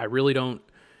 I don't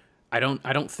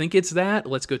think it's that.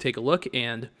 Let's go take a look.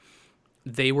 And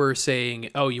they were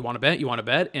saying, oh, you want to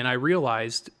bet? And I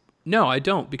realized, no, I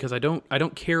don't, because I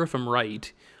don't care if I'm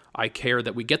right. I care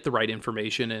that we get the right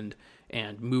information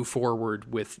and move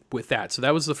forward with that. So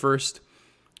that was the first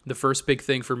big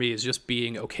thing for me, is just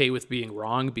being okay with being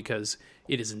wrong, because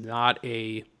it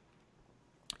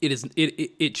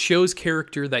shows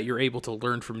character that you're able to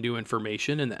learn from new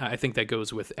information. And I think that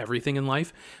goes with everything in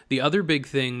life. The other big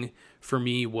thing for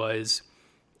me was,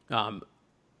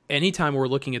 anytime we're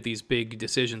looking at these big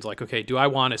decisions, like, okay, do I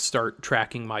want to start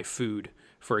tracking my food,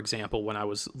 for example, when I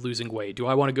was losing weight? Do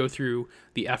I want to go through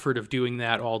the effort of doing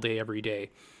that all day, every day?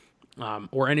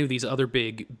 Or any of these other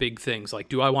big things, like,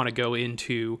 do I want to go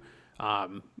into,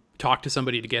 talk to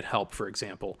somebody to get help, for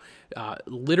example?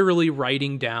 Literally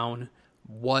writing down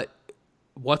what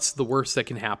what's the worst that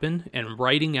can happen, and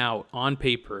writing out on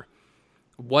paper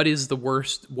what are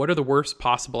the worst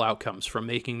possible outcomes from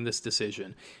making this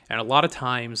decision. And a lot of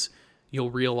times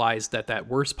you'll realize that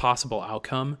worst possible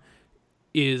outcome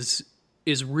is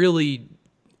really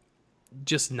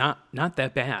just not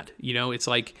that bad. It's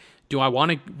like, do I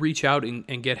want to reach out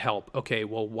and get help? Okay,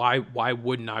 well, why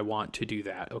wouldn't I want to do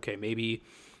that? Okay, maybe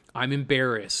I'm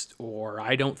embarrassed, or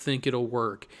I don't think it'll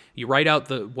work. You write out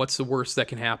what's the worst that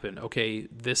can happen. Okay,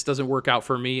 this doesn't work out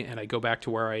for me, and I go back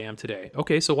to where I am today.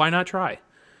 Okay, so why not try?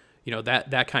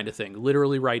 That kind of thing.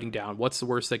 Literally writing down what's the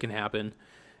worst that can happen,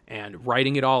 and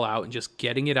writing it all out and just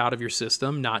getting it out of your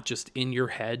system, not just in your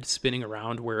head spinning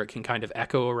around where it can kind of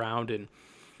echo around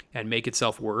and make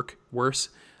itself worse.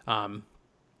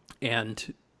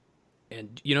 And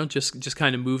just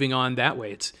kind of moving on that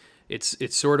way.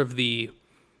 It's sort of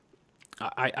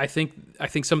I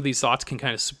think some of these thoughts can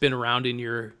kind of spin around in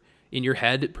your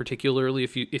head, particularly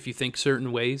if you think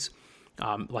certain ways.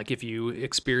 Like if you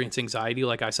experience anxiety,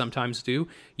 like I sometimes do,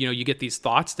 you get these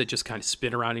thoughts that just kind of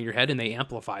spin around in your head and they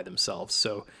amplify themselves.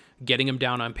 So getting them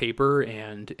down on paper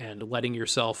and letting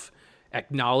yourself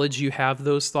acknowledge you have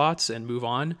those thoughts and move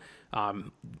on.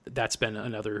 That's been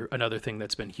another thing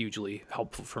that's been hugely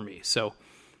helpful for me. So,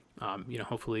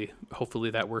 hopefully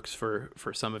that works for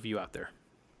some of you out there.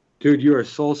 Dude, you are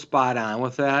so spot on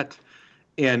with that.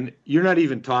 And you're not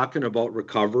even talking about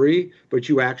recovery, but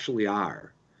you actually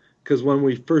are. Because when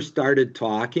we first started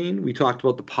talking, we talked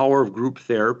about the power of group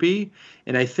therapy.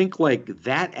 And I think like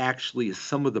that actually is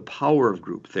some of the power of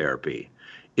group therapy,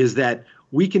 is that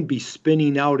we can be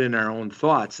spinning out in our own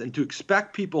thoughts. And to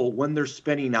expect people when they're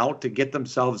spinning out to get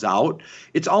themselves out,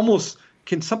 it's almost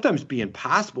can sometimes be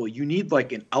impossible. You need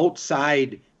like an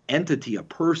outside entity, a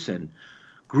person,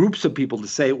 groups of people to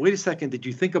say, wait a second, did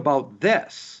you think about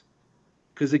this?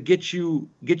 Because it gets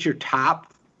your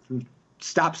top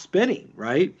stop spinning,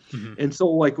 right? Mm-hmm. And so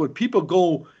like when people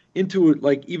go into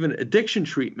like even addiction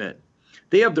treatment,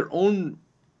 they have their own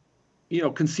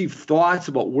conceived thoughts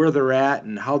about where they're at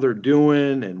and how they're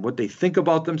doing and what they think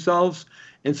about themselves.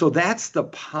 And so that's the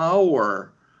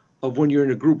power of when you're in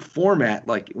a group format,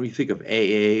 like when you think of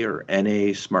AA or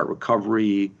NA, Smart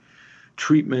Recovery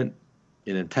treatment,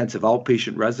 in intensive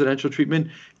outpatient residential treatment,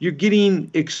 you're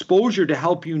getting exposure to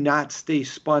help you not stay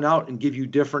spun out and give you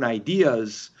different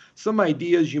ideas. Some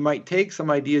ideas you might take,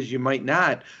 some ideas you might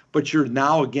not, but you're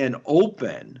now again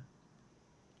open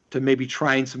to maybe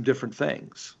trying some different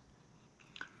things.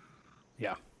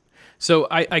 Yeah. So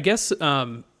I guess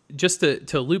just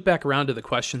to loop back around to the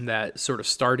question that sort of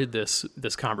started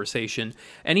this conversation,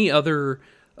 any other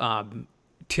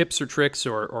tips or tricks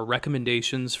or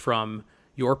recommendations from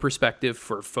your perspective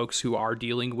for folks who are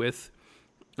dealing with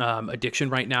addiction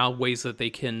right now, ways that they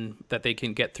can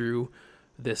get through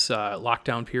this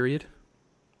lockdown period?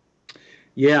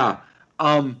 Yeah.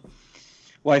 Well,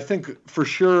 I think for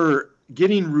sure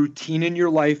getting routine in your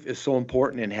life is so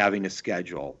important, and having a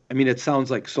schedule. I mean, it sounds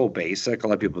like so basic. A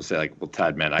lot of people say like, well,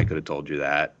 Todd, man, I could have told you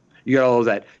that. You got all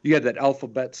that. You got that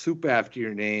alphabet soup after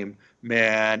your name.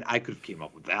 Man, I could have came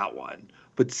up with that one.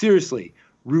 But seriously,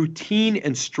 routine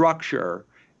and structure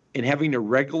and having a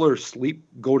regular sleep,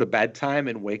 go to bed time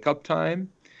and wake up time,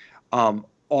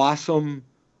 awesome,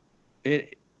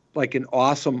 like an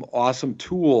awesome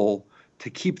tool to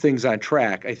keep things on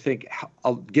track. I think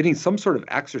getting some sort of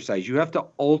exercise, you have to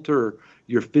alter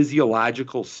your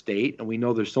physiological state. And we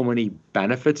know there's so many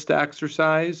benefits to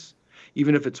exercise,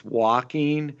 even if it's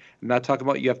walking. I'm not talking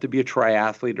about you have to be a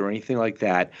triathlete or anything like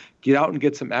that. Get out and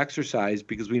get some exercise,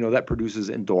 because we know that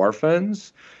produces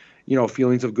endorphins,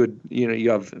 feelings of good, you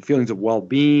have feelings of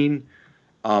well-being.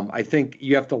 I think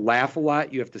you have to laugh a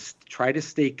lot. You have to try to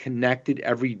stay connected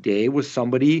every day with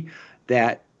somebody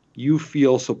that you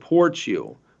feel supports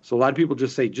you. So a lot of people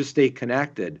just say, just stay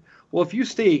connected. Well, if you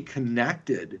stay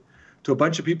connected to a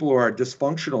bunch of people who are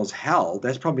dysfunctional as hell,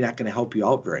 that's probably not going to help you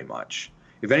out very much.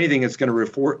 If anything, it's going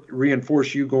to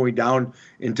reinforce you going down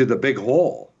into the big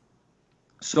hole.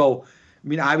 So, I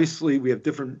mean, obviously we have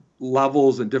different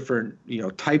levels and different,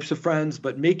 types of friends,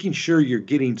 but making sure you're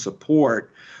getting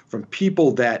support from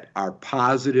people that are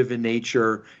positive in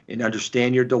nature and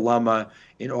understand your dilemma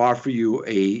and offer you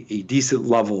a decent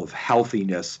level of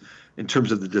healthiness in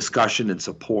terms of the discussion and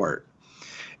support.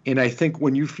 And I think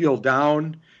when you feel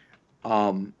down,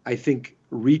 I think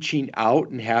reaching out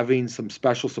and having some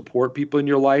special support people in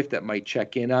your life that might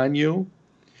check in on you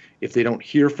if they don't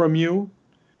hear from you.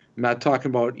 I'm not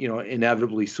talking about,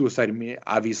 inevitably suicide. I mean,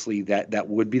 obviously that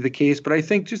would be the case, but I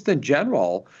think just in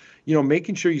general,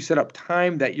 making sure you set up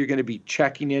time that you're going to be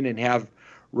checking in and have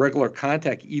regular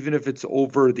contact, even if it's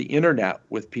over the internet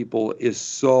with people, is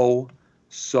so,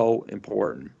 So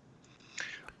important.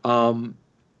 In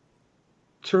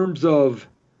terms of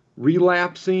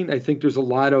relapsing, I think there's a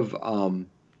lot of online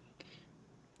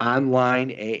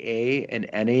AA and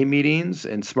NA meetings,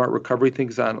 and Smart Recovery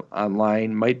things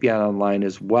online, might be online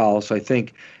as well. So I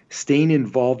think staying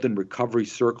involved in recovery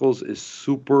circles is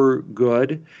super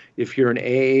good. If you're an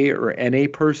AA or NA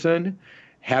person,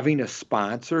 having a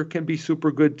sponsor can be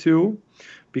super good too.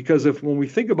 Because when we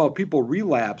think about people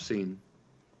relapsing,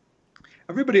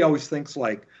 everybody always thinks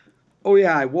like, oh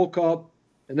yeah, I woke up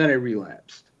and then I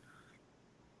relapsed.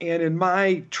 And in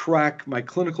my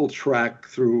clinical trek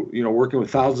through, working with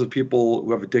thousands of people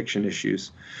who have addiction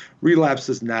issues, relapse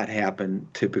does not happen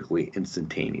typically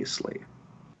instantaneously.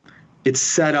 It's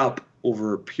set up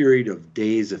over a period of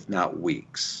days, if not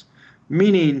weeks.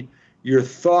 Meaning your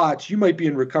thoughts, you might be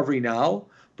in recovery now,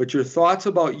 but your thoughts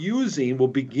about using will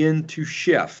begin to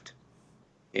shift.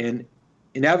 And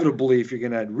inevitably, if you're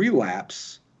going to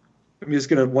relapse, I'm just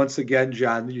going to, once again,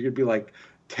 John, you're going to be like,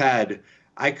 Ted,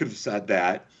 I could have said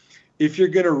that. If you're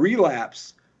going to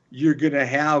relapse, you're going to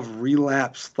have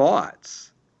relapse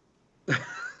thoughts.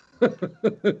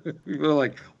 People are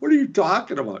like, what are you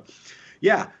talking about?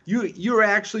 Yeah, you're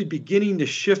actually beginning to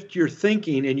shift your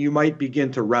thinking, and you might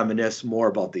begin to reminisce more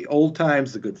about the old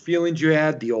times, the good feelings you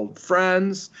had, the old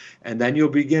friends, and then you'll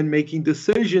begin making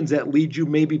decisions that lead you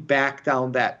maybe back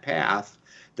down that path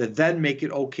that then make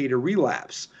it okay to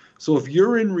relapse. So if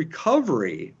you're in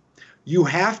recovery, you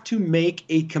have to make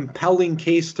a compelling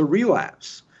case to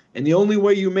relapse. And the only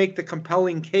way you make the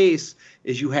compelling case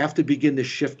is you have to begin to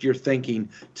shift your thinking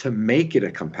to make it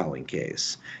a compelling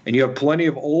case. And you have plenty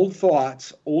of old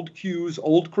thoughts, old cues,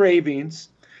 old cravings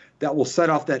that will set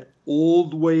off that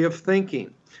old way of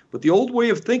thinking. But the old way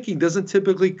of thinking doesn't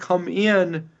typically come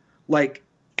in like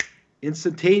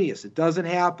instantaneous. It doesn't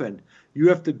happen. You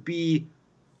have to be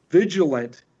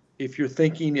vigilant if your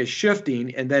thinking is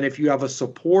shifting. And then if you have a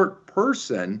support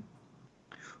person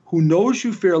who knows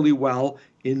you fairly well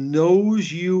and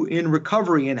knows you in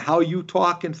recovery and how you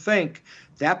talk and think,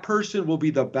 that person will be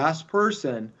the best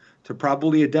person to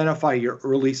probably identify your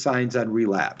early signs on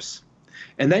relapse.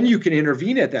 And then you can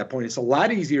intervene at that point. It's a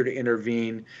lot easier to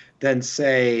intervene than,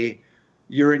 say,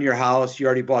 you're in your house, you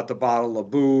already bought the bottle of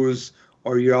booze,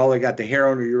 or you already got the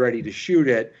heroin, or you're ready to shoot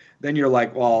it. Then you're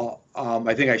like, well,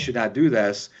 I think I should not do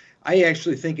this. I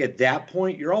actually think at that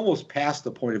point, you're almost past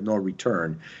the point of no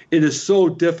return. It is so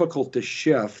difficult to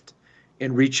shift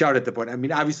and reach out at the point. I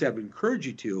mean, obviously, I would encourage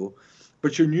you to,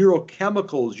 but your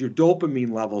neurochemicals, your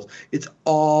dopamine levels, it's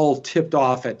all tipped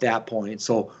off at that point.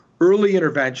 So early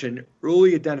intervention,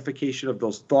 early identification of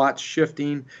those thoughts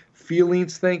shifting,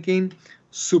 feelings thinking,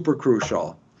 super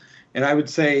crucial. And I would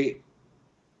say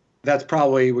that's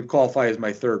probably would qualify as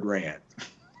my third rant.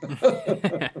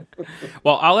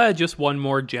 Well, I'll add just one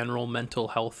more general mental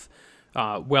health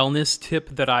wellness tip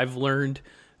that I've learned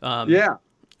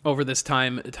over this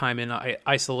time in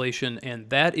isolation, and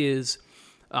that is,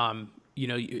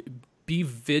 be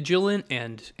vigilant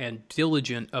and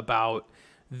diligent about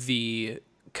the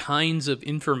kinds of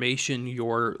information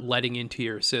you're letting into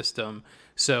your system.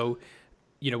 So,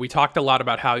 we talked a lot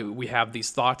about how we have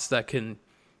these thoughts that can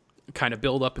kind of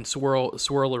build up and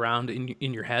swirl around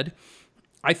in your head.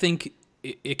 I think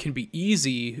it can be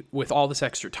easy with all this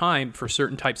extra time for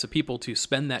certain types of people to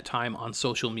spend that time on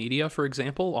social media, for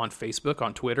example, on Facebook,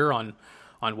 on Twitter, on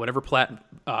whatever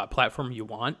platform you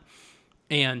want.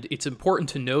 And it's important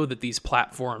to know that these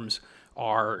platforms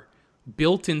are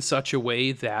built in such a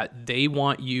way that they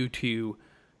want you to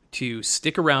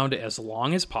stick around as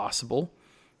long as possible,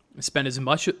 spend as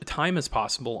much time as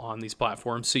possible on these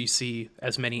platforms so you see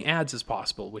as many ads as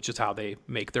possible, which is how they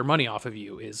make their money off of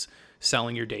you, is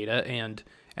selling your data and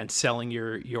selling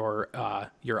your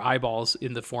eyeballs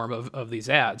in the form of these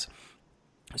ads.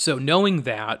 So knowing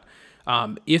that,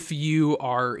 if you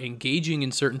are engaging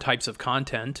in certain types of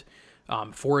content,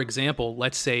 for example,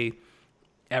 let's say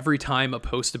every time a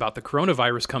post about the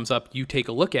coronavirus comes up, you take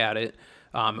a look at it,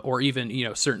 or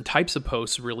even, certain types of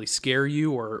posts really scare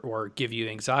you or give you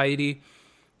anxiety,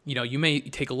 you may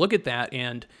take a look at that,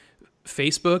 and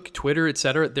Facebook, Twitter,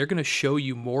 etc., they're going to show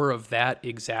you more of that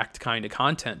exact kind of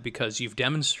content because you've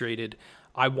demonstrated,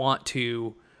 I want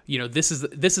to, this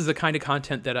is the kind of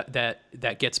content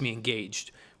that gets me engaged,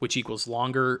 which equals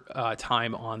longer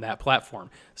time on that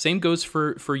platform. Same goes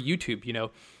for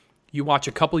YouTube. You watch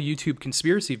a couple YouTube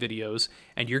conspiracy videos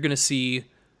and you're going to see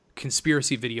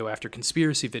conspiracy video after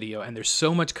conspiracy video, and there's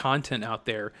so much content out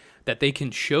there that they can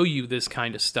show you this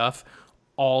kind of stuff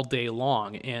all day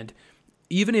long. And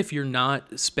even if you're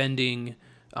not spending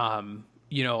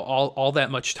all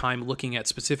that much time looking at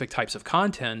specific types of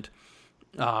content,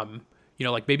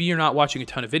 like maybe you're not watching a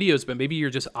ton of videos, but maybe you're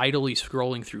just idly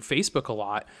scrolling through Facebook a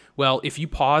lot. Well, if you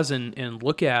pause and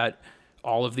look at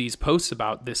all of these posts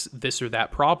about this or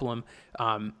that problem,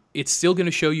 it's still going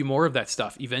to show you more of that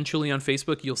stuff. Eventually on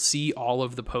Facebook, you'll see all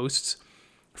of the posts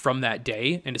from that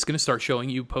day, and it's going to start showing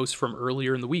you posts from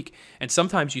earlier in the week. And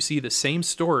sometimes you see the same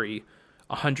story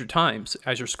 100 times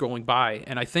as you're scrolling by.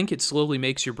 And I think it slowly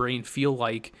makes your brain feel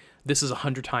like this is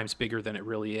 100 times bigger than it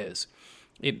really is.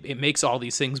 It makes all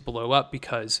these things blow up,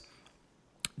 because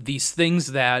these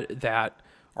things that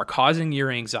are causing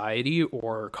your anxiety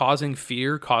or causing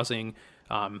fear, causing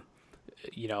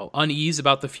unease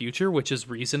about the future, which is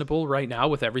reasonable right now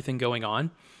with everything going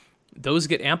on, those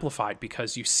get amplified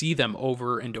because you see them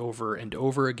over and over and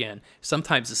over again.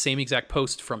 Sometimes the same exact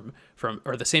post from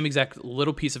or the same exact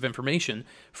little piece of information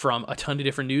from a ton of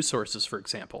different news sources, for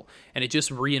example. And it just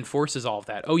reinforces all of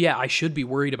that. Oh yeah, I should be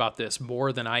worried about this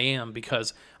more than I am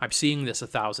because I'm seeing this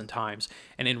 1,000 times.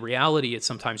 And in reality, it's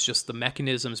sometimes just the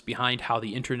mechanisms behind how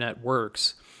the internet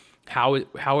works, how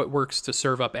it works to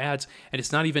serve up ads. And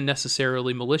it's not even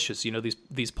necessarily malicious.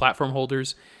 These platform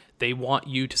holders, they want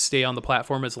you to stay on the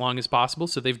platform as long as possible,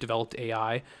 so they've developed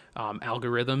AI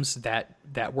algorithms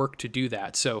that work to do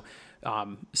that. So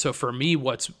for me,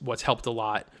 what's helped a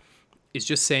lot is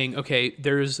just saying, okay,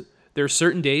 there's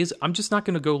certain days I'm just not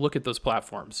going to go look at those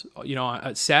platforms.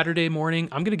 On Saturday morning,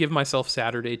 I'm going to give myself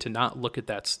Saturday to not look at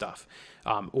that stuff.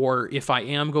 Or if I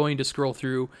am going to scroll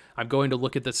through, I'm going to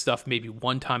look at that stuff maybe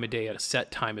one time a day at a set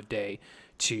time of day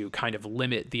to kind of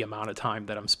limit the amount of time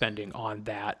that I'm spending on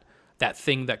that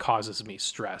thing that causes me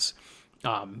stress.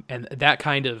 And that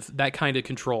kind of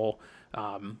control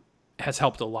has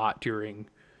helped a lot during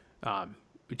the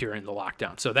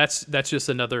lockdown. So that's just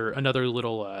another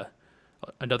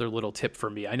little tip for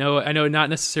me. I know not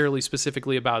necessarily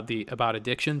specifically about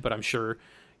addiction, but I'm sure,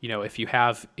 if you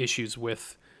have issues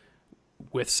with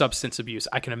substance abuse,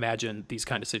 I can imagine these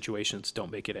kind of situations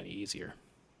don't make it any easier.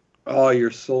 Oh, you're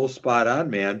so spot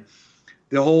on, man.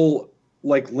 The whole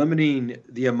limiting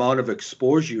the amount of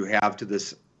exposure you have to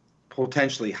this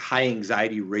potentially high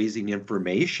anxiety raising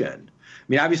information. I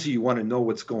mean, obviously you want to know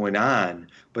what's going on,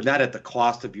 but not at the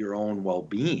cost of your own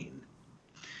well-being.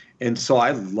 And so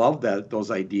I love those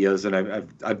ideas, and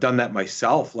I've done that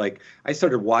myself. Like, I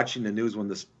started watching the news when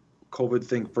this COVID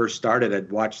thing first started.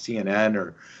 I'd watch CNN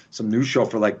or some news show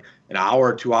for like an hour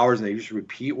or 2 hours, and they just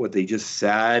repeat what they just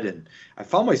said. And I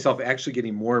found myself actually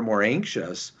getting more and more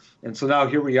anxious. And so now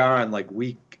here we are on like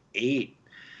week 8.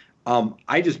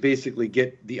 I just basically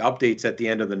get the updates at the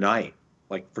end of the night.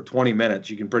 Like for 20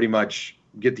 minutes, you can pretty much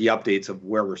get the updates of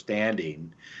where we're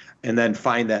standing, and then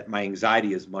find that my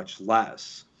anxiety is much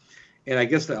less. And I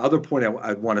guess the other point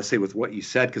I'd want to say with what you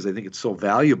said, because I think it's so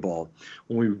valuable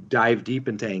when we dive deep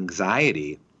into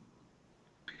anxiety,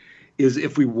 is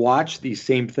if we watch these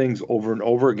same things over and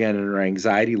over again and our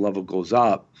anxiety level goes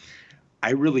up,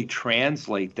 I really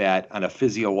translate that on a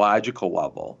physiological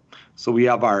level. So we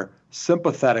have our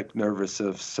sympathetic nervous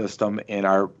system and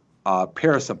our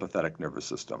parasympathetic nervous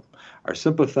system. Our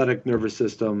sympathetic nervous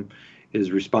system is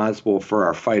responsible for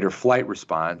our fight or flight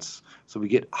response. So we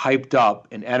get hyped up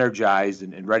and energized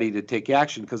and ready to take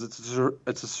action because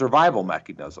it's a survival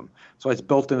mechanism. So it's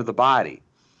built into the body.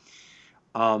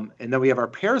 And then we have our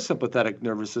parasympathetic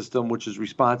nervous system, which is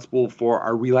responsible for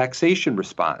our relaxation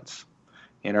response.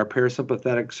 And our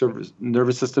parasympathetic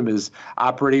nervous system is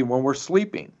operating when we're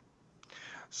sleeping.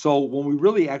 So when we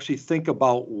really actually think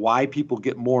about why people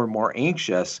get more and more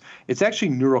anxious, it's actually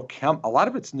a lot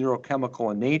of it's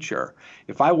neurochemical in nature.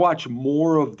 If I watch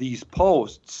more of these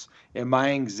posts and my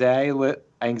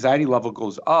anxiety level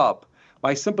goes up,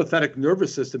 my sympathetic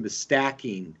nervous system is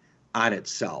stacking on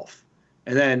itself.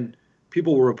 And then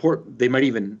people will report it might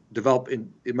even develop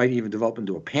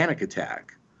into a panic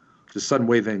attack. Just sudden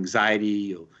wave of anxiety,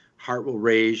 your heart will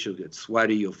race, you'll get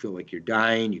sweaty, you'll feel like you're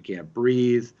dying, you can't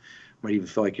breathe, might even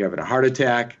feel like you're having a heart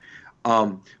attack.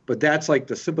 But that's like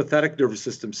the sympathetic nervous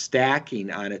system stacking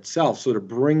on itself. So to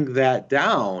bring that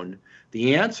down,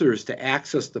 the answer is to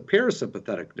access the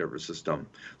parasympathetic nervous system.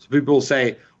 So people will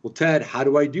say, well, Ted, how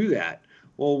do I do that?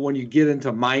 Well, when you get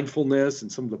into mindfulness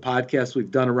and some of the podcasts we've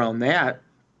done around that,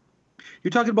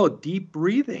 you're talking about deep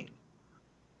breathing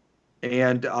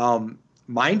and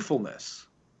mindfulness.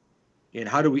 And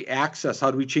how do we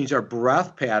change our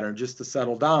breath pattern just to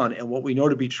settle down? And what we know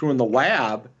to be true in the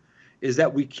lab is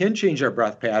that we can change our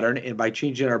breath pattern. And by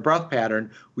changing our breath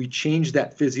pattern, we change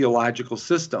that physiological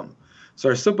system. So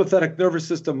our sympathetic nervous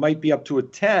system might be up to a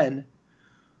 10.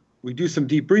 We do some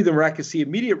deep breathing, we're not going to see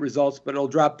immediate results, but it'll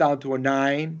drop down to a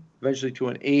 9, eventually to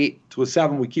an 8, to a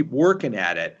 7. We keep working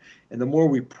at it. And the more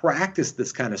we practice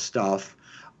this kind of stuff,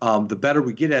 the better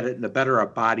we get at it and the better our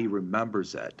body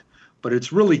remembers it. But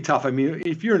it's really tough. I mean,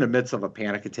 if you're in the midst of a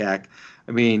panic attack,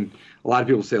 I mean, a lot of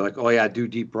people say like, oh yeah, do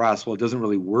deep breaths. Well, it doesn't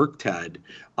really work, Ted.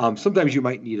 Sometimes you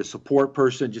might need a support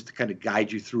person just to kind of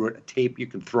guide you through it, a tape you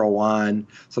can throw on,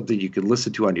 something you can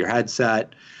listen to on your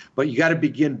headset. But you got to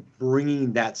begin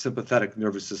bringing that sympathetic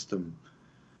nervous system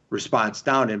response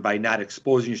down. And by not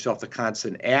exposing yourself to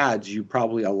constant ads, you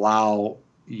probably allow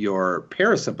your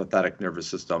parasympathetic nervous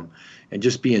system and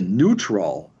just being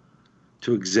neutral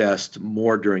to exist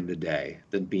more during the day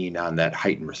than being on that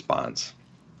heightened response.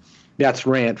 That's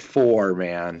rant 4,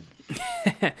 man.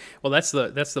 Well, that's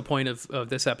the point of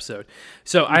this episode.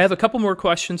 So I have a couple more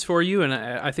questions for you, and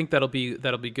I think that'll be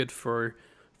good for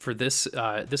this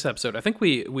this episode. I think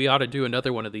we ought to do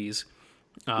another one of these.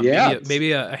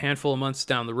 Maybe a handful of months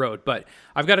down the road. But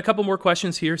I've got a couple more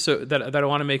questions here so that I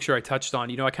want to make sure I touched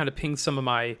on. I kind of pinged some of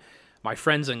my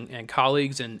friends and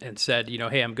colleagues and said,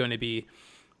 hey, I'm going to be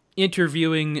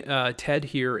interviewing Ted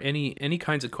here. Any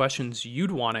kinds of questions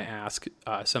you'd want to ask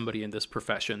somebody in this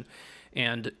profession.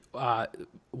 And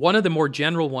one of the more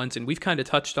general ones, and we've kind of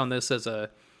touched on this as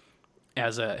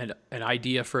an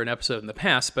idea for an episode in the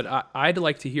past, but I'd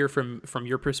like to hear from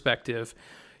your perspective.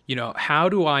 How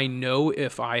do I know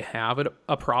if I have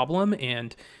a problem,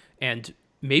 and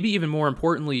maybe even more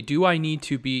importantly, do I need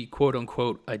to be quote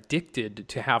unquote addicted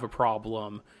to have a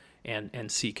problem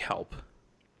and seek help?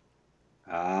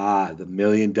 The $1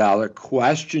 million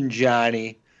question,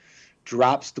 Johnny.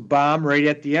 Drops the bomb right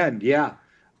at the end. Yeah.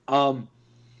 I'll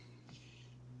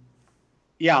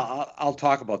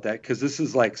talk about that because this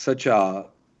is like such a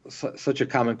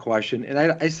common question, and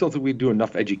I still think we do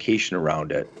enough education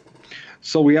around it.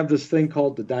 So we have this thing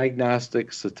called the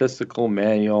Diagnostic Statistical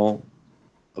Manual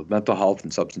of Mental Health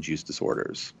and Substance Use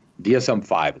Disorders,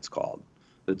 DSM-5 it's called.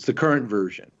 It's the current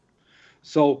version.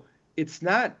 So it's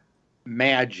not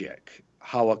magic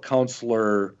how a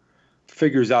counselor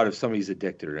figures out if somebody's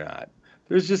addicted or not.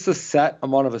 There's just a set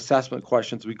amount of assessment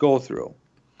questions we go through.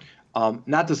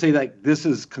 Not to say that this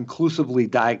is conclusively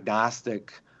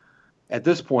diagnostic at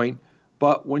this point,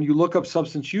 but when you look up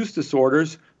substance use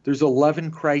disorders, there's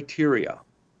 11 criteria.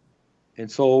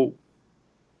 And so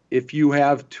if you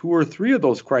have 2 or 3 of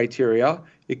those criteria,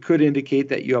 it could indicate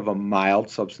that you have a mild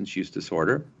substance use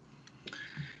disorder.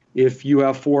 If you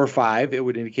have 4 or 5, it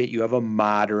would indicate you have a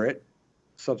moderate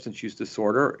substance use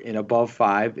disorder, and above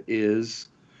 5 is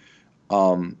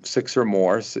 6 or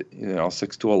more,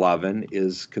 6 to 11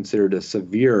 is considered a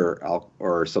severe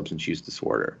or substance use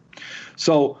disorder.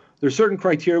 So there's certain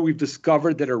criteria we've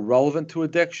discovered that are relevant to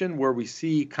addiction where we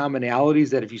see commonalities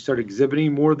that if you start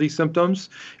exhibiting more of these symptoms,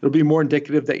 it'll be more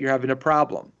indicative that you're having a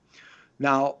problem.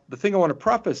 Now, the thing I want to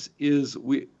preface is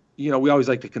we always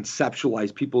like to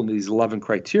conceptualize people in these 11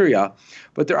 criteria,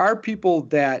 but there are people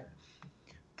that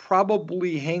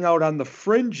probably hang out on the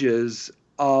fringes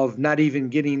of not even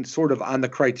getting sort of on the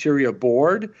criteria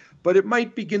board, but it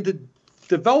might begin to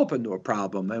develop into a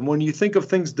problem. And when you think of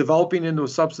things developing into a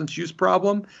substance use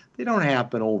problem, they don't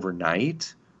happen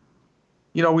overnight.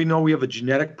 We know we have a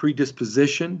genetic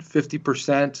predisposition,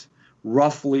 50%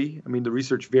 roughly. I mean, the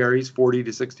research varies, 40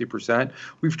 to 60%.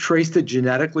 We've traced it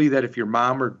genetically that if your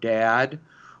mom or dad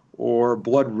or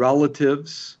blood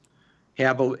relatives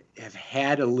have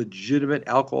had a legitimate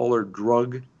alcohol or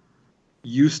drug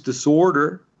use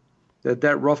disorder,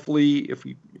 that roughly, if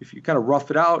you kind of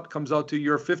rough it out, comes out to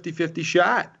your 50-50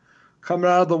 shot coming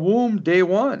out of the womb day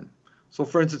one. So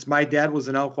for instance, my dad was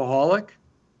an alcoholic.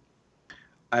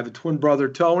 I have a twin brother,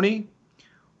 Tony,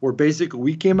 where basically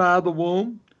we came out of the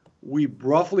womb. We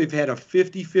roughly have had a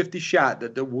 50-50 shot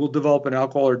that we'll develop an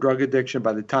alcohol or drug addiction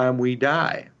by the time we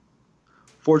die.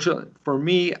 Fortunately for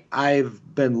me,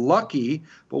 I've been lucky,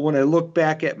 but when I look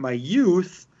back at my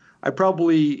youth, I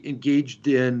probably engaged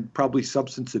in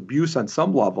substance abuse on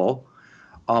some level,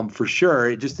 for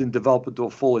sure. It just didn't develop into a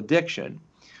full addiction.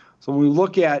 So when we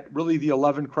look at really the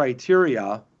 11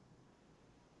 criteria,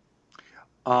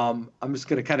 I'm just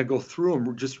going to kind of go through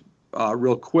them just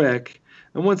real quick.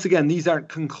 And once again, these aren't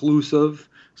conclusive.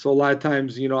 So a lot of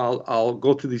times, I'll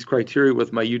go through these criteria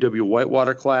with my UW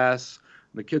Whitewater class.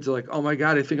 And the kids are like, oh my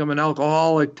God, I think I'm an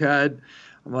alcoholic, Ted.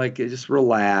 I'm like, just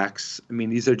relax. I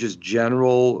mean, these are just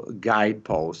general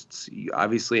guideposts. You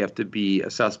obviously have to be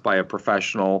assessed by a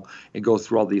professional and go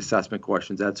through all the assessment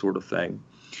questions, that sort of thing.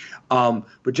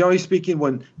 But generally speaking,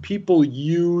 when people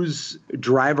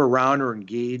drive around or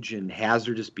engage in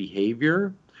hazardous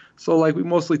behavior, so like we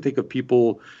mostly think of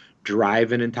people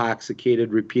driving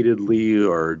intoxicated repeatedly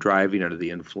or driving under the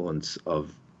influence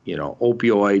of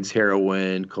opioids,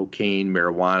 heroin, cocaine,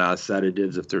 marijuana,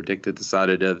 sedatives, if they're addicted to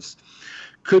sedatives,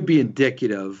 could be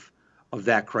indicative of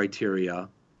that criteria.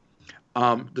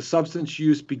 The substance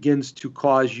use begins to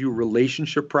cause you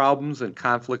relationship problems and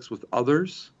conflicts with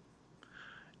others.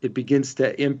 It begins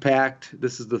to impact,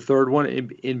 this is the third one,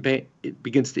 it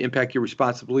begins to impact your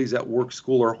responsibilities at work,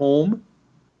 school, or home.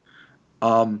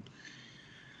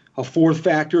 A fourth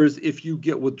factor is if you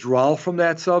get withdrawal from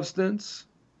that substance.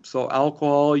 So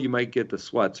alcohol, you might get the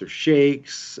sweats or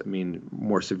shakes. I mean,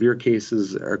 more severe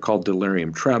cases are called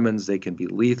delirium tremens. They can be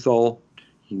lethal.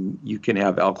 You can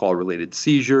have alcohol-related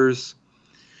seizures.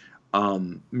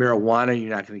 Marijuana,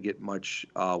 you're not going to get much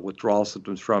withdrawal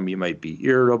symptoms from. You might be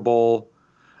irritable.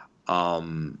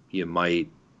 You might,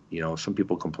 some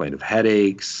people complain of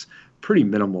headaches, pretty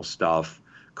minimal stuff.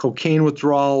 Cocaine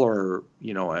withdrawal or,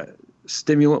 a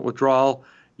stimulant withdrawal,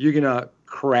 you're going to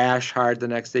crash hard the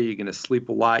next day. You're going to sleep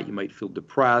a lot. You might feel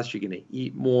depressed. You're going to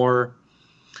eat more.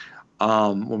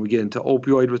 When we get into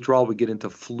opioid withdrawal, we get into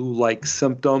flu-like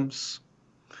symptoms.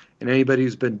 And anybody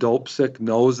who's been dope sick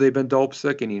knows they've been dope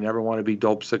sick, and you never want to be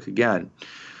dope sick again.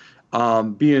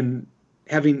 Having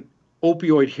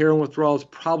opioid heroin withdrawal is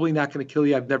probably not going to kill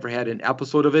you. I've never had an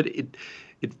episode of it.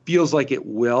 It feels like it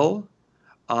will.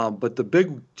 But the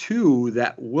big two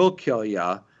that will kill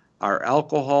you are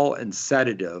alcohol and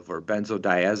sedative or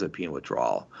benzodiazepine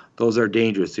withdrawal. Those are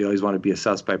dangerous. You always want to be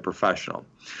assessed by a professional.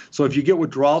 So if you get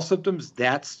withdrawal symptoms,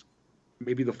 that's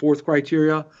maybe the fourth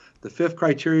criteria. The fifth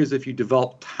criteria is if you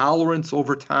develop tolerance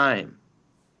over time.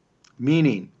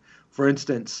 Meaning, for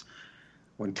instance,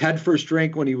 when Ted first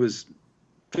drank when he was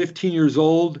 15 years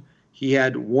old, he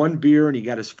had one beer and he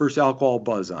got his first alcohol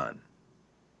buzz on.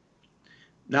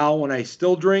 Now, when I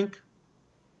still drink,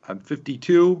 I'm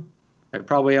 52, I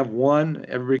probably have one.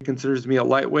 Everybody considers me a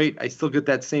lightweight. I still get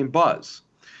that same buzz.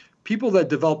 People that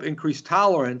develop increased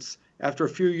tolerance after a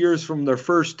few years from their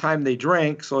first time they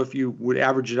drank, so if you would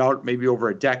average it out maybe over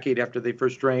a decade after they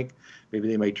first drank, maybe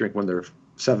they might drink when they're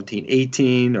 17,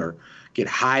 18, or get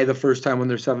high the first time when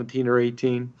they're 17 or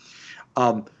 18.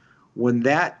 When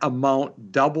that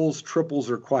amount doubles, triples,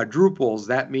 or quadruples,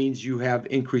 that means you have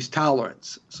increased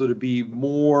tolerance. So to be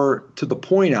more to the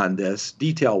point on this,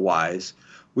 detail-wise,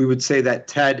 we would say that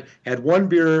Ted had one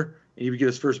beer and he would get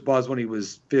his first buzz when he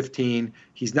was 15.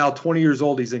 He's now 20 years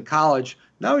old. He's in college.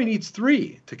 Now he needs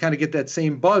 3 to kind of get that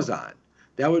same buzz on.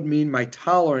 That would mean my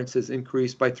tolerance has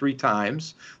increased by 3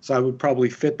 times. So I would probably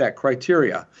fit that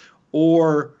criteria.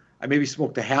 Or I maybe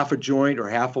smoked a half a joint or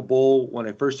half a bowl when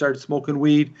I first started smoking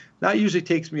weed. Now it usually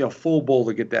takes me a full bowl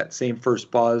to get that same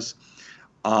first buzz,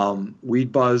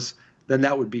 weed buzz. Then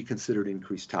that would be considered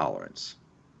increased tolerance.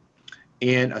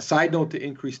 And a side note to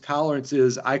increased tolerance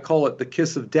is I call it the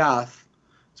kiss of death.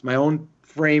 It's my own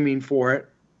framing for it.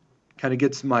 Kind of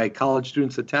gets my college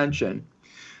students' attention.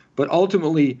 But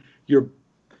ultimately,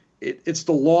 it's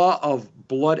the law of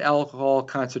blood alcohol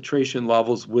concentration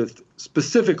levels with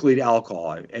specifically to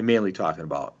alcohol I'm mainly talking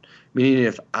about. Meaning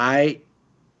if I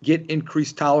get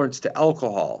increased tolerance to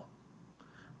alcohol,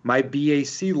 my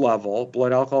BAC level,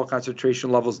 blood alcohol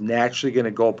concentration level, is naturally going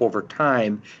to go up over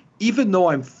time, even though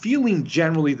I'm feeling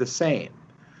generally the same.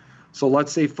 So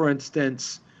let's say, for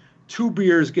instance, 2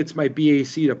 beers gets my BAC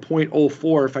to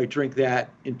 0.04 if I drink that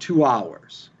in 2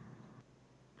 hours.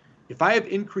 If I have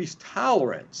increased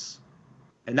tolerance,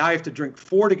 and now I have to drink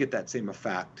 4 to get that same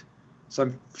effect, so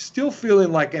I'm still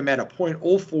feeling like I'm at a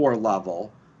 0.04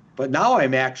 level, but now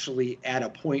I'm actually at a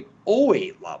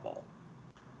 0.08 level.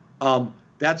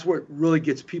 That's what really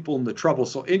gets people into trouble.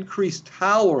 So increased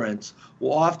tolerance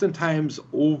will oftentimes,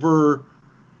 over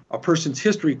a person's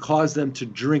history, cause them to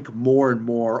drink more and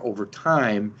more over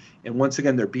time. And once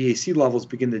again, their BAC levels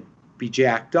begin to be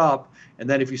jacked up. And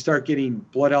then if you start getting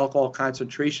blood alcohol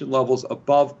concentration levels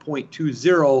above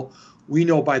 0.20, we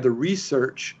know by the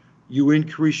research, you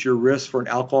increase your risk for an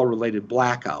alcohol-related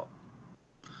blackout.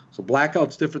 So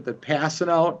blackout's different than passing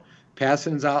out.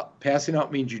 Passing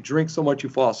out means you drink so much you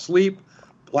fall asleep.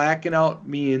 Blacking out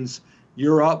means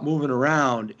you're up moving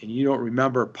around and you don't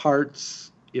remember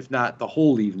parts, if not the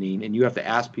whole evening, and you have to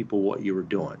ask people what you were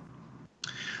doing.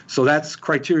 So that's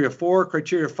criteria 4.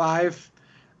 Criteria 5,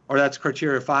 or that's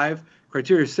criteria 5.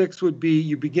 Criteria 6 would be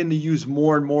you begin to use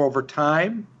more and more over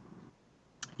time,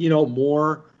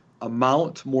 more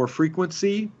amount, more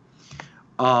frequency.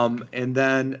 And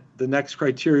then the next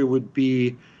criteria would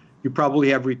be you probably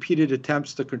have repeated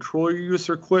attempts to control your use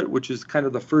or quit, which is kind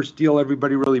of the first deal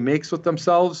everybody really makes with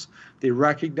themselves. They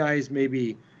recognize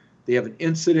maybe they have an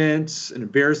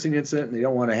embarrassing incident, and they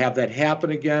don't want to have that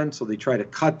happen again, so they try to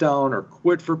cut down or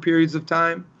quit for periods of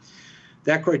time.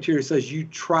 That criteria says you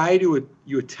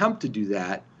attempt to do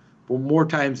that, but more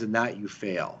times than not, you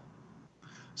fail.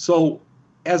 So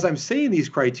as I'm saying these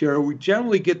criteria, we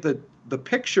generally get the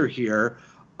picture here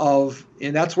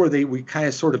and that's where we kind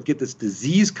of sort of get this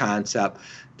disease concept,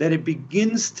 that it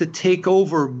begins to take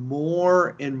over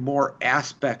more and more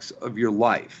aspects of your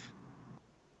life.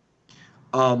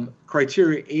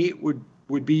 Criteria 8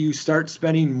 would be you start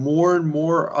spending more and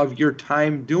more of your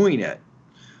time doing it.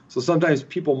 So sometimes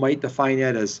people might define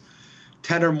that as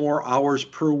 10 or more hours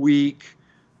per week,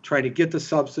 trying to get the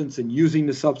substance and using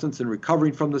the substance and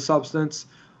recovering from the substance.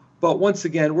 But once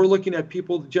again, we're looking at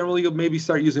people, generally you'll maybe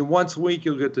start using once a week,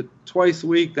 you'll get to twice a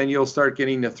week, then you'll start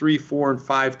getting to 3, 4, and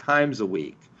 5 times a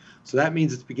week. So that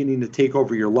means it's beginning to take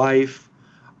over your life.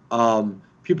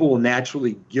 People will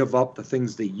naturally give up the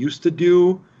things they used to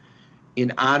do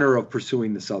in honor of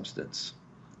pursuing the substance.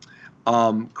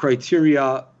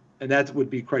 Criteria, and that would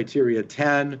be criteria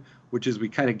 10, which is we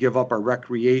kind of give up our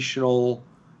recreational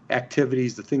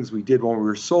activities, the things we did when we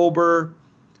were sober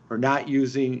or not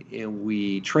using, and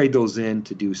we trade those in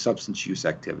to do substance use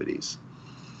activities.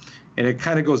 And it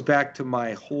kind of goes back to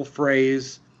my whole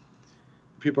phrase.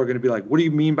 People are going to be like, what do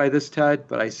you mean by this, Ted?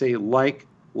 But I say like,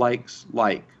 likes,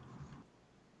 like.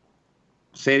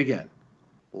 Say it again.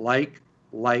 Like,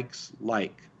 likes,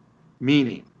 like.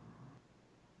 Meaning,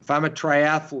 if I'm a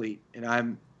triathlete and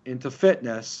I'm into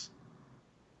fitness,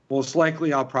 most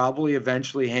likely I'll probably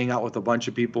eventually hang out with a bunch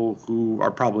of people who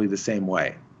are probably the same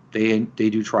way. They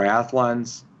do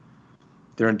triathlons.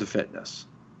 They're into fitness.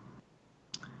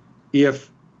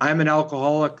 If I'm an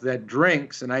alcoholic that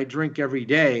drinks and I drink every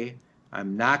day,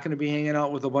 I'm not going to be hanging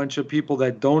out with a bunch of people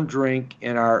that don't drink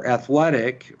and are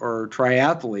athletic or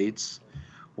triathletes.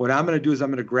 What I'm going to do is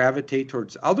I'm going to gravitate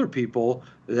towards other people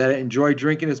that enjoy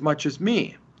drinking as much as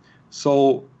me.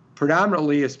 So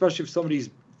predominantly, especially if somebody's,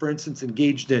 for instance,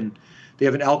 engaged in, they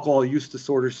have an alcohol use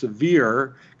disorder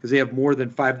severe, because they have more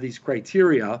than 5 of these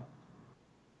criteria,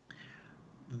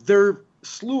 their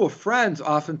slew of friends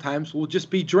oftentimes will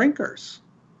just be drinkers.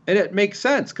 And it makes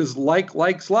sense, because like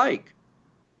likes like.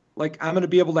 Like, I'm going to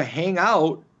be able to hang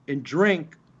out and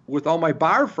drink with all my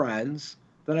bar friends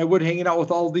than I would hanging out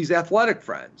with all of these athletic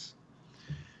friends.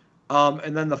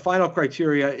 And then the final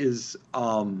criteria is,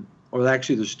 or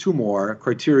actually there's 2 more.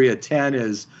 Criteria 10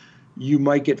 is you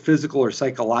might get physical or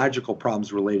psychological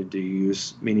problems related to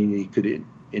use, meaning you could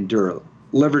endure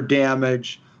liver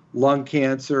damage, lung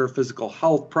cancer, physical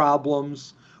health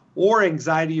problems, or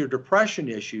anxiety or depression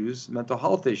issues, mental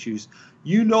health issues.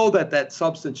 You know that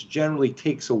substance generally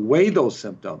takes away those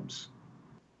symptoms,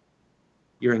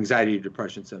 your anxiety or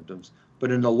depression symptoms,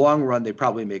 but in the long run, they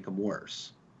probably make them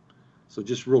worse. So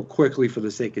just real quickly, for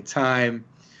the sake of time,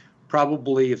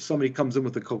 probably if somebody comes in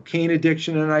with a cocaine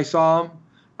addiction and I saw them,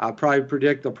 I'll probably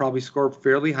predict they'll probably score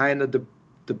fairly high in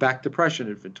the back depression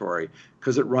inventory,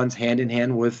 because it runs hand in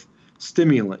hand with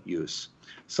stimulant use.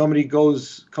 Somebody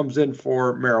comes in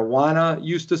for marijuana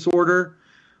use disorder,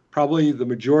 probably the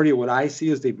majority of what I see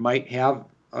is they might have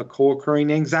a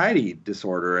co-occurring anxiety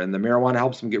disorder, and the marijuana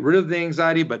helps them get rid of the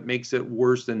anxiety but makes it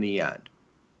worse in the end.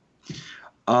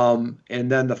 And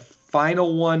then the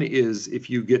final one is if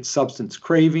you get substance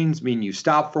cravings, meaning you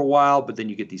stop for a while, but then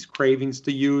you get these cravings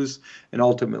to use, and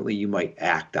ultimately you might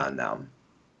act on them.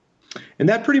 And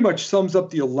that pretty much sums up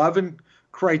the 11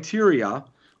 criteria.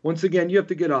 Once again, you have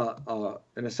to get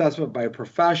an assessment by a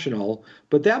professional,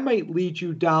 but that might lead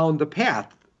you down the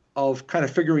path of kind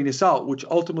of figuring this out, which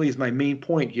ultimately is my main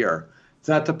point here. It's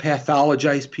not to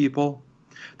pathologize people.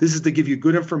 This is to give you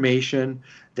good information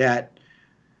that,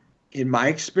 in my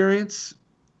experience,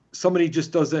 somebody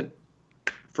just doesn't,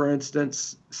 for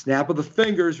instance, snap of the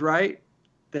fingers, right?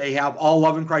 They have all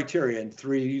 11 criteria in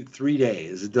three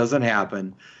days. It doesn't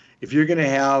happen. If you're going to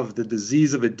have the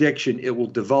disease of addiction, it will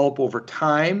develop over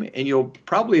time, and you'll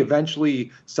probably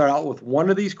eventually start out with one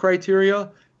of these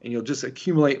criteria, and you'll just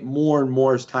accumulate more and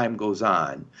more as time goes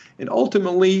on. And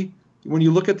ultimately, when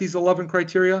you look at these 11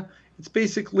 criteria, it's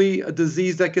basically a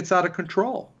disease that gets out of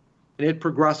control, and it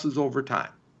progresses over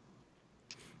time.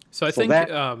 So I think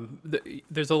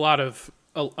there's a lot of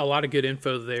good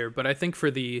info there, but I think for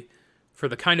the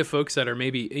kind of folks that are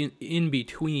maybe in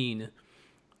between,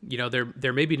 you know,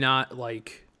 they're maybe not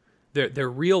like they're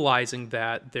realizing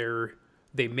that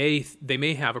they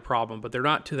may have a problem, but they're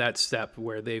not to that step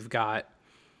where they've got,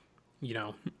 you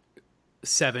know,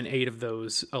 7, 8 of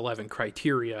those 11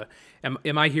 criteria.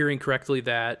 Am I hearing correctly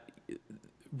that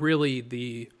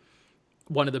really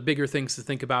one of the bigger things to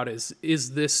think about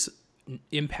is this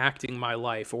impacting my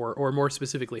life, or more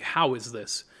specifically, how is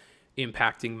this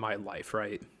impacting my life,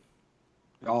 right?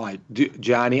 Oh, I do,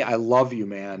 Johnny, I love you,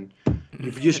 man.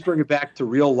 If you just bring it back to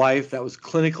real life, that was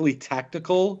clinically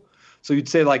technical. So you'd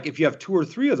say, like, if you have 2 or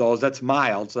 3 of those, that's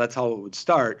mild. So that's how it would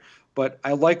start. But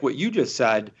I like what you just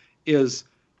said is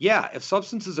yeah, if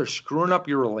substances are screwing up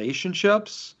your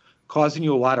relationships, causing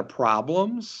you a lot of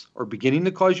problems or beginning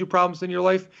to cause you problems in your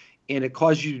life, and it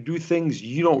causes you to do things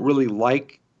you don't really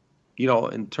like,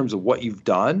 in terms of what you've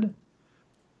done,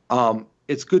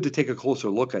 it's good to take a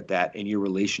closer look at that in your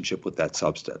relationship with that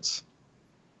substance.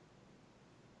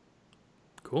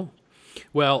 Cool.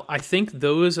 Well, I think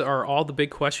those are all the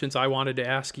big questions I wanted to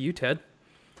ask you, Ted.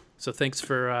 So thanks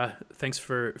for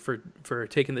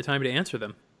taking the time to answer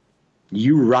them.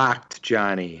 You rocked,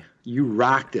 Johnny. You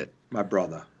rocked it, my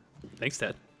brother. Thanks,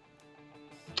 Ted.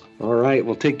 All right.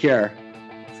 Well, take care.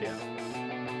 See ya.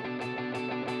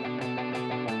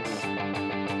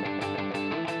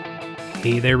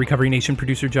 Hey there, Recovery Nation.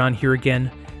 Producer John here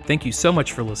again. Thank you so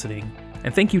much for listening.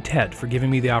 And thank you, Ted, for giving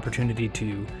me the opportunity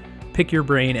to pick your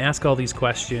brain, ask all these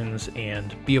questions,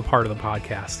 and be a part of the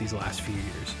podcast these last few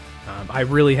years. I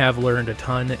really have learned a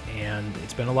ton, and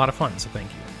it's been a lot of fun, so thank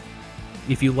you.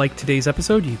 If you liked today's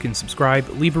episode, you can subscribe,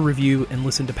 leave a review, and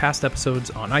listen to past episodes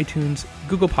on iTunes,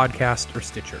 Google Podcast, or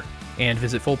Stitcher. And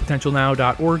visit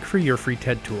fullpotentialnow.org for your free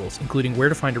TED tools, including where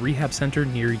to find a rehab center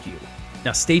near you.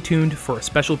 Now stay tuned for a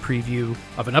special preview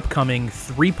of an upcoming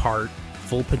 3-part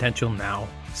Full Potential Now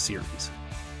series.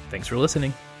 Thanks for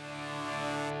listening.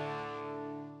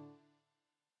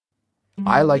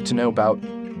 I like to know about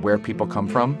where people come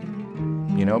from,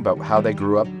 about how they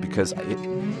grew up, because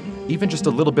even just a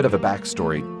little bit of a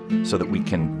backstory so that we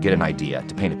can get an idea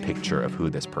to paint a picture of who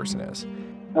this person is.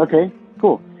 Okay,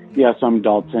 cool. Yes, I'm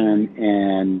Dalton,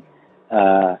 and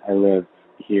I live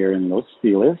here in Los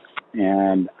Feliz,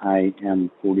 and I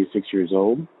am 46 years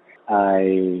old.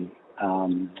 I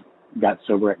got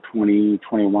sober at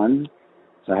 21,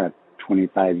 so I have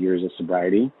 25 years of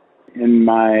sobriety. In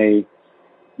my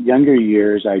younger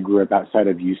years, I grew up outside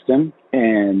of Houston,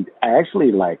 and I was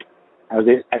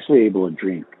actually able to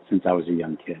drink since I was a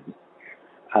young kid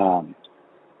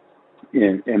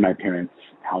in my parents'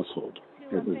 household.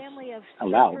 It was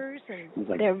allowed.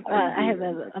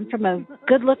 I'm from a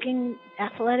good-looking,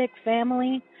 athletic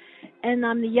family, and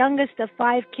I'm the youngest of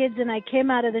 5 kids, and I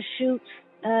came out of the chute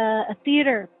a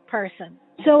theater person.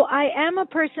 So I am a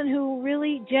person who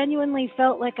really genuinely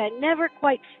felt like I never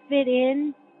quite fit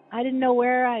in. I didn't know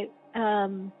where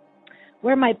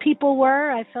my people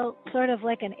were. I felt sort of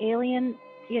like an alien,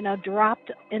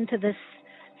 dropped into this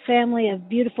family of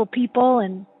beautiful people,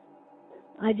 and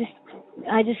but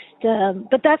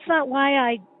that's not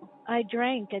why I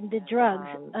drank and did drugs.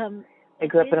 I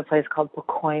grew up in a place called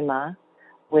Pacoima,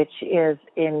 which is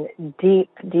in deep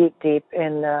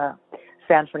in the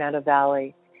San Fernando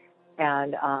Valley,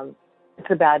 and it's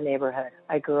a bad neighborhood.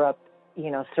 I grew up,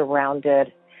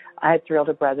 surrounded. I had 3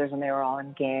 older brothers, and they were all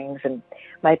in gangs, and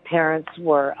my parents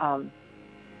were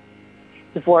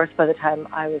divorced by the time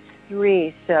I was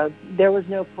 3, so there was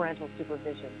no parental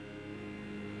supervision.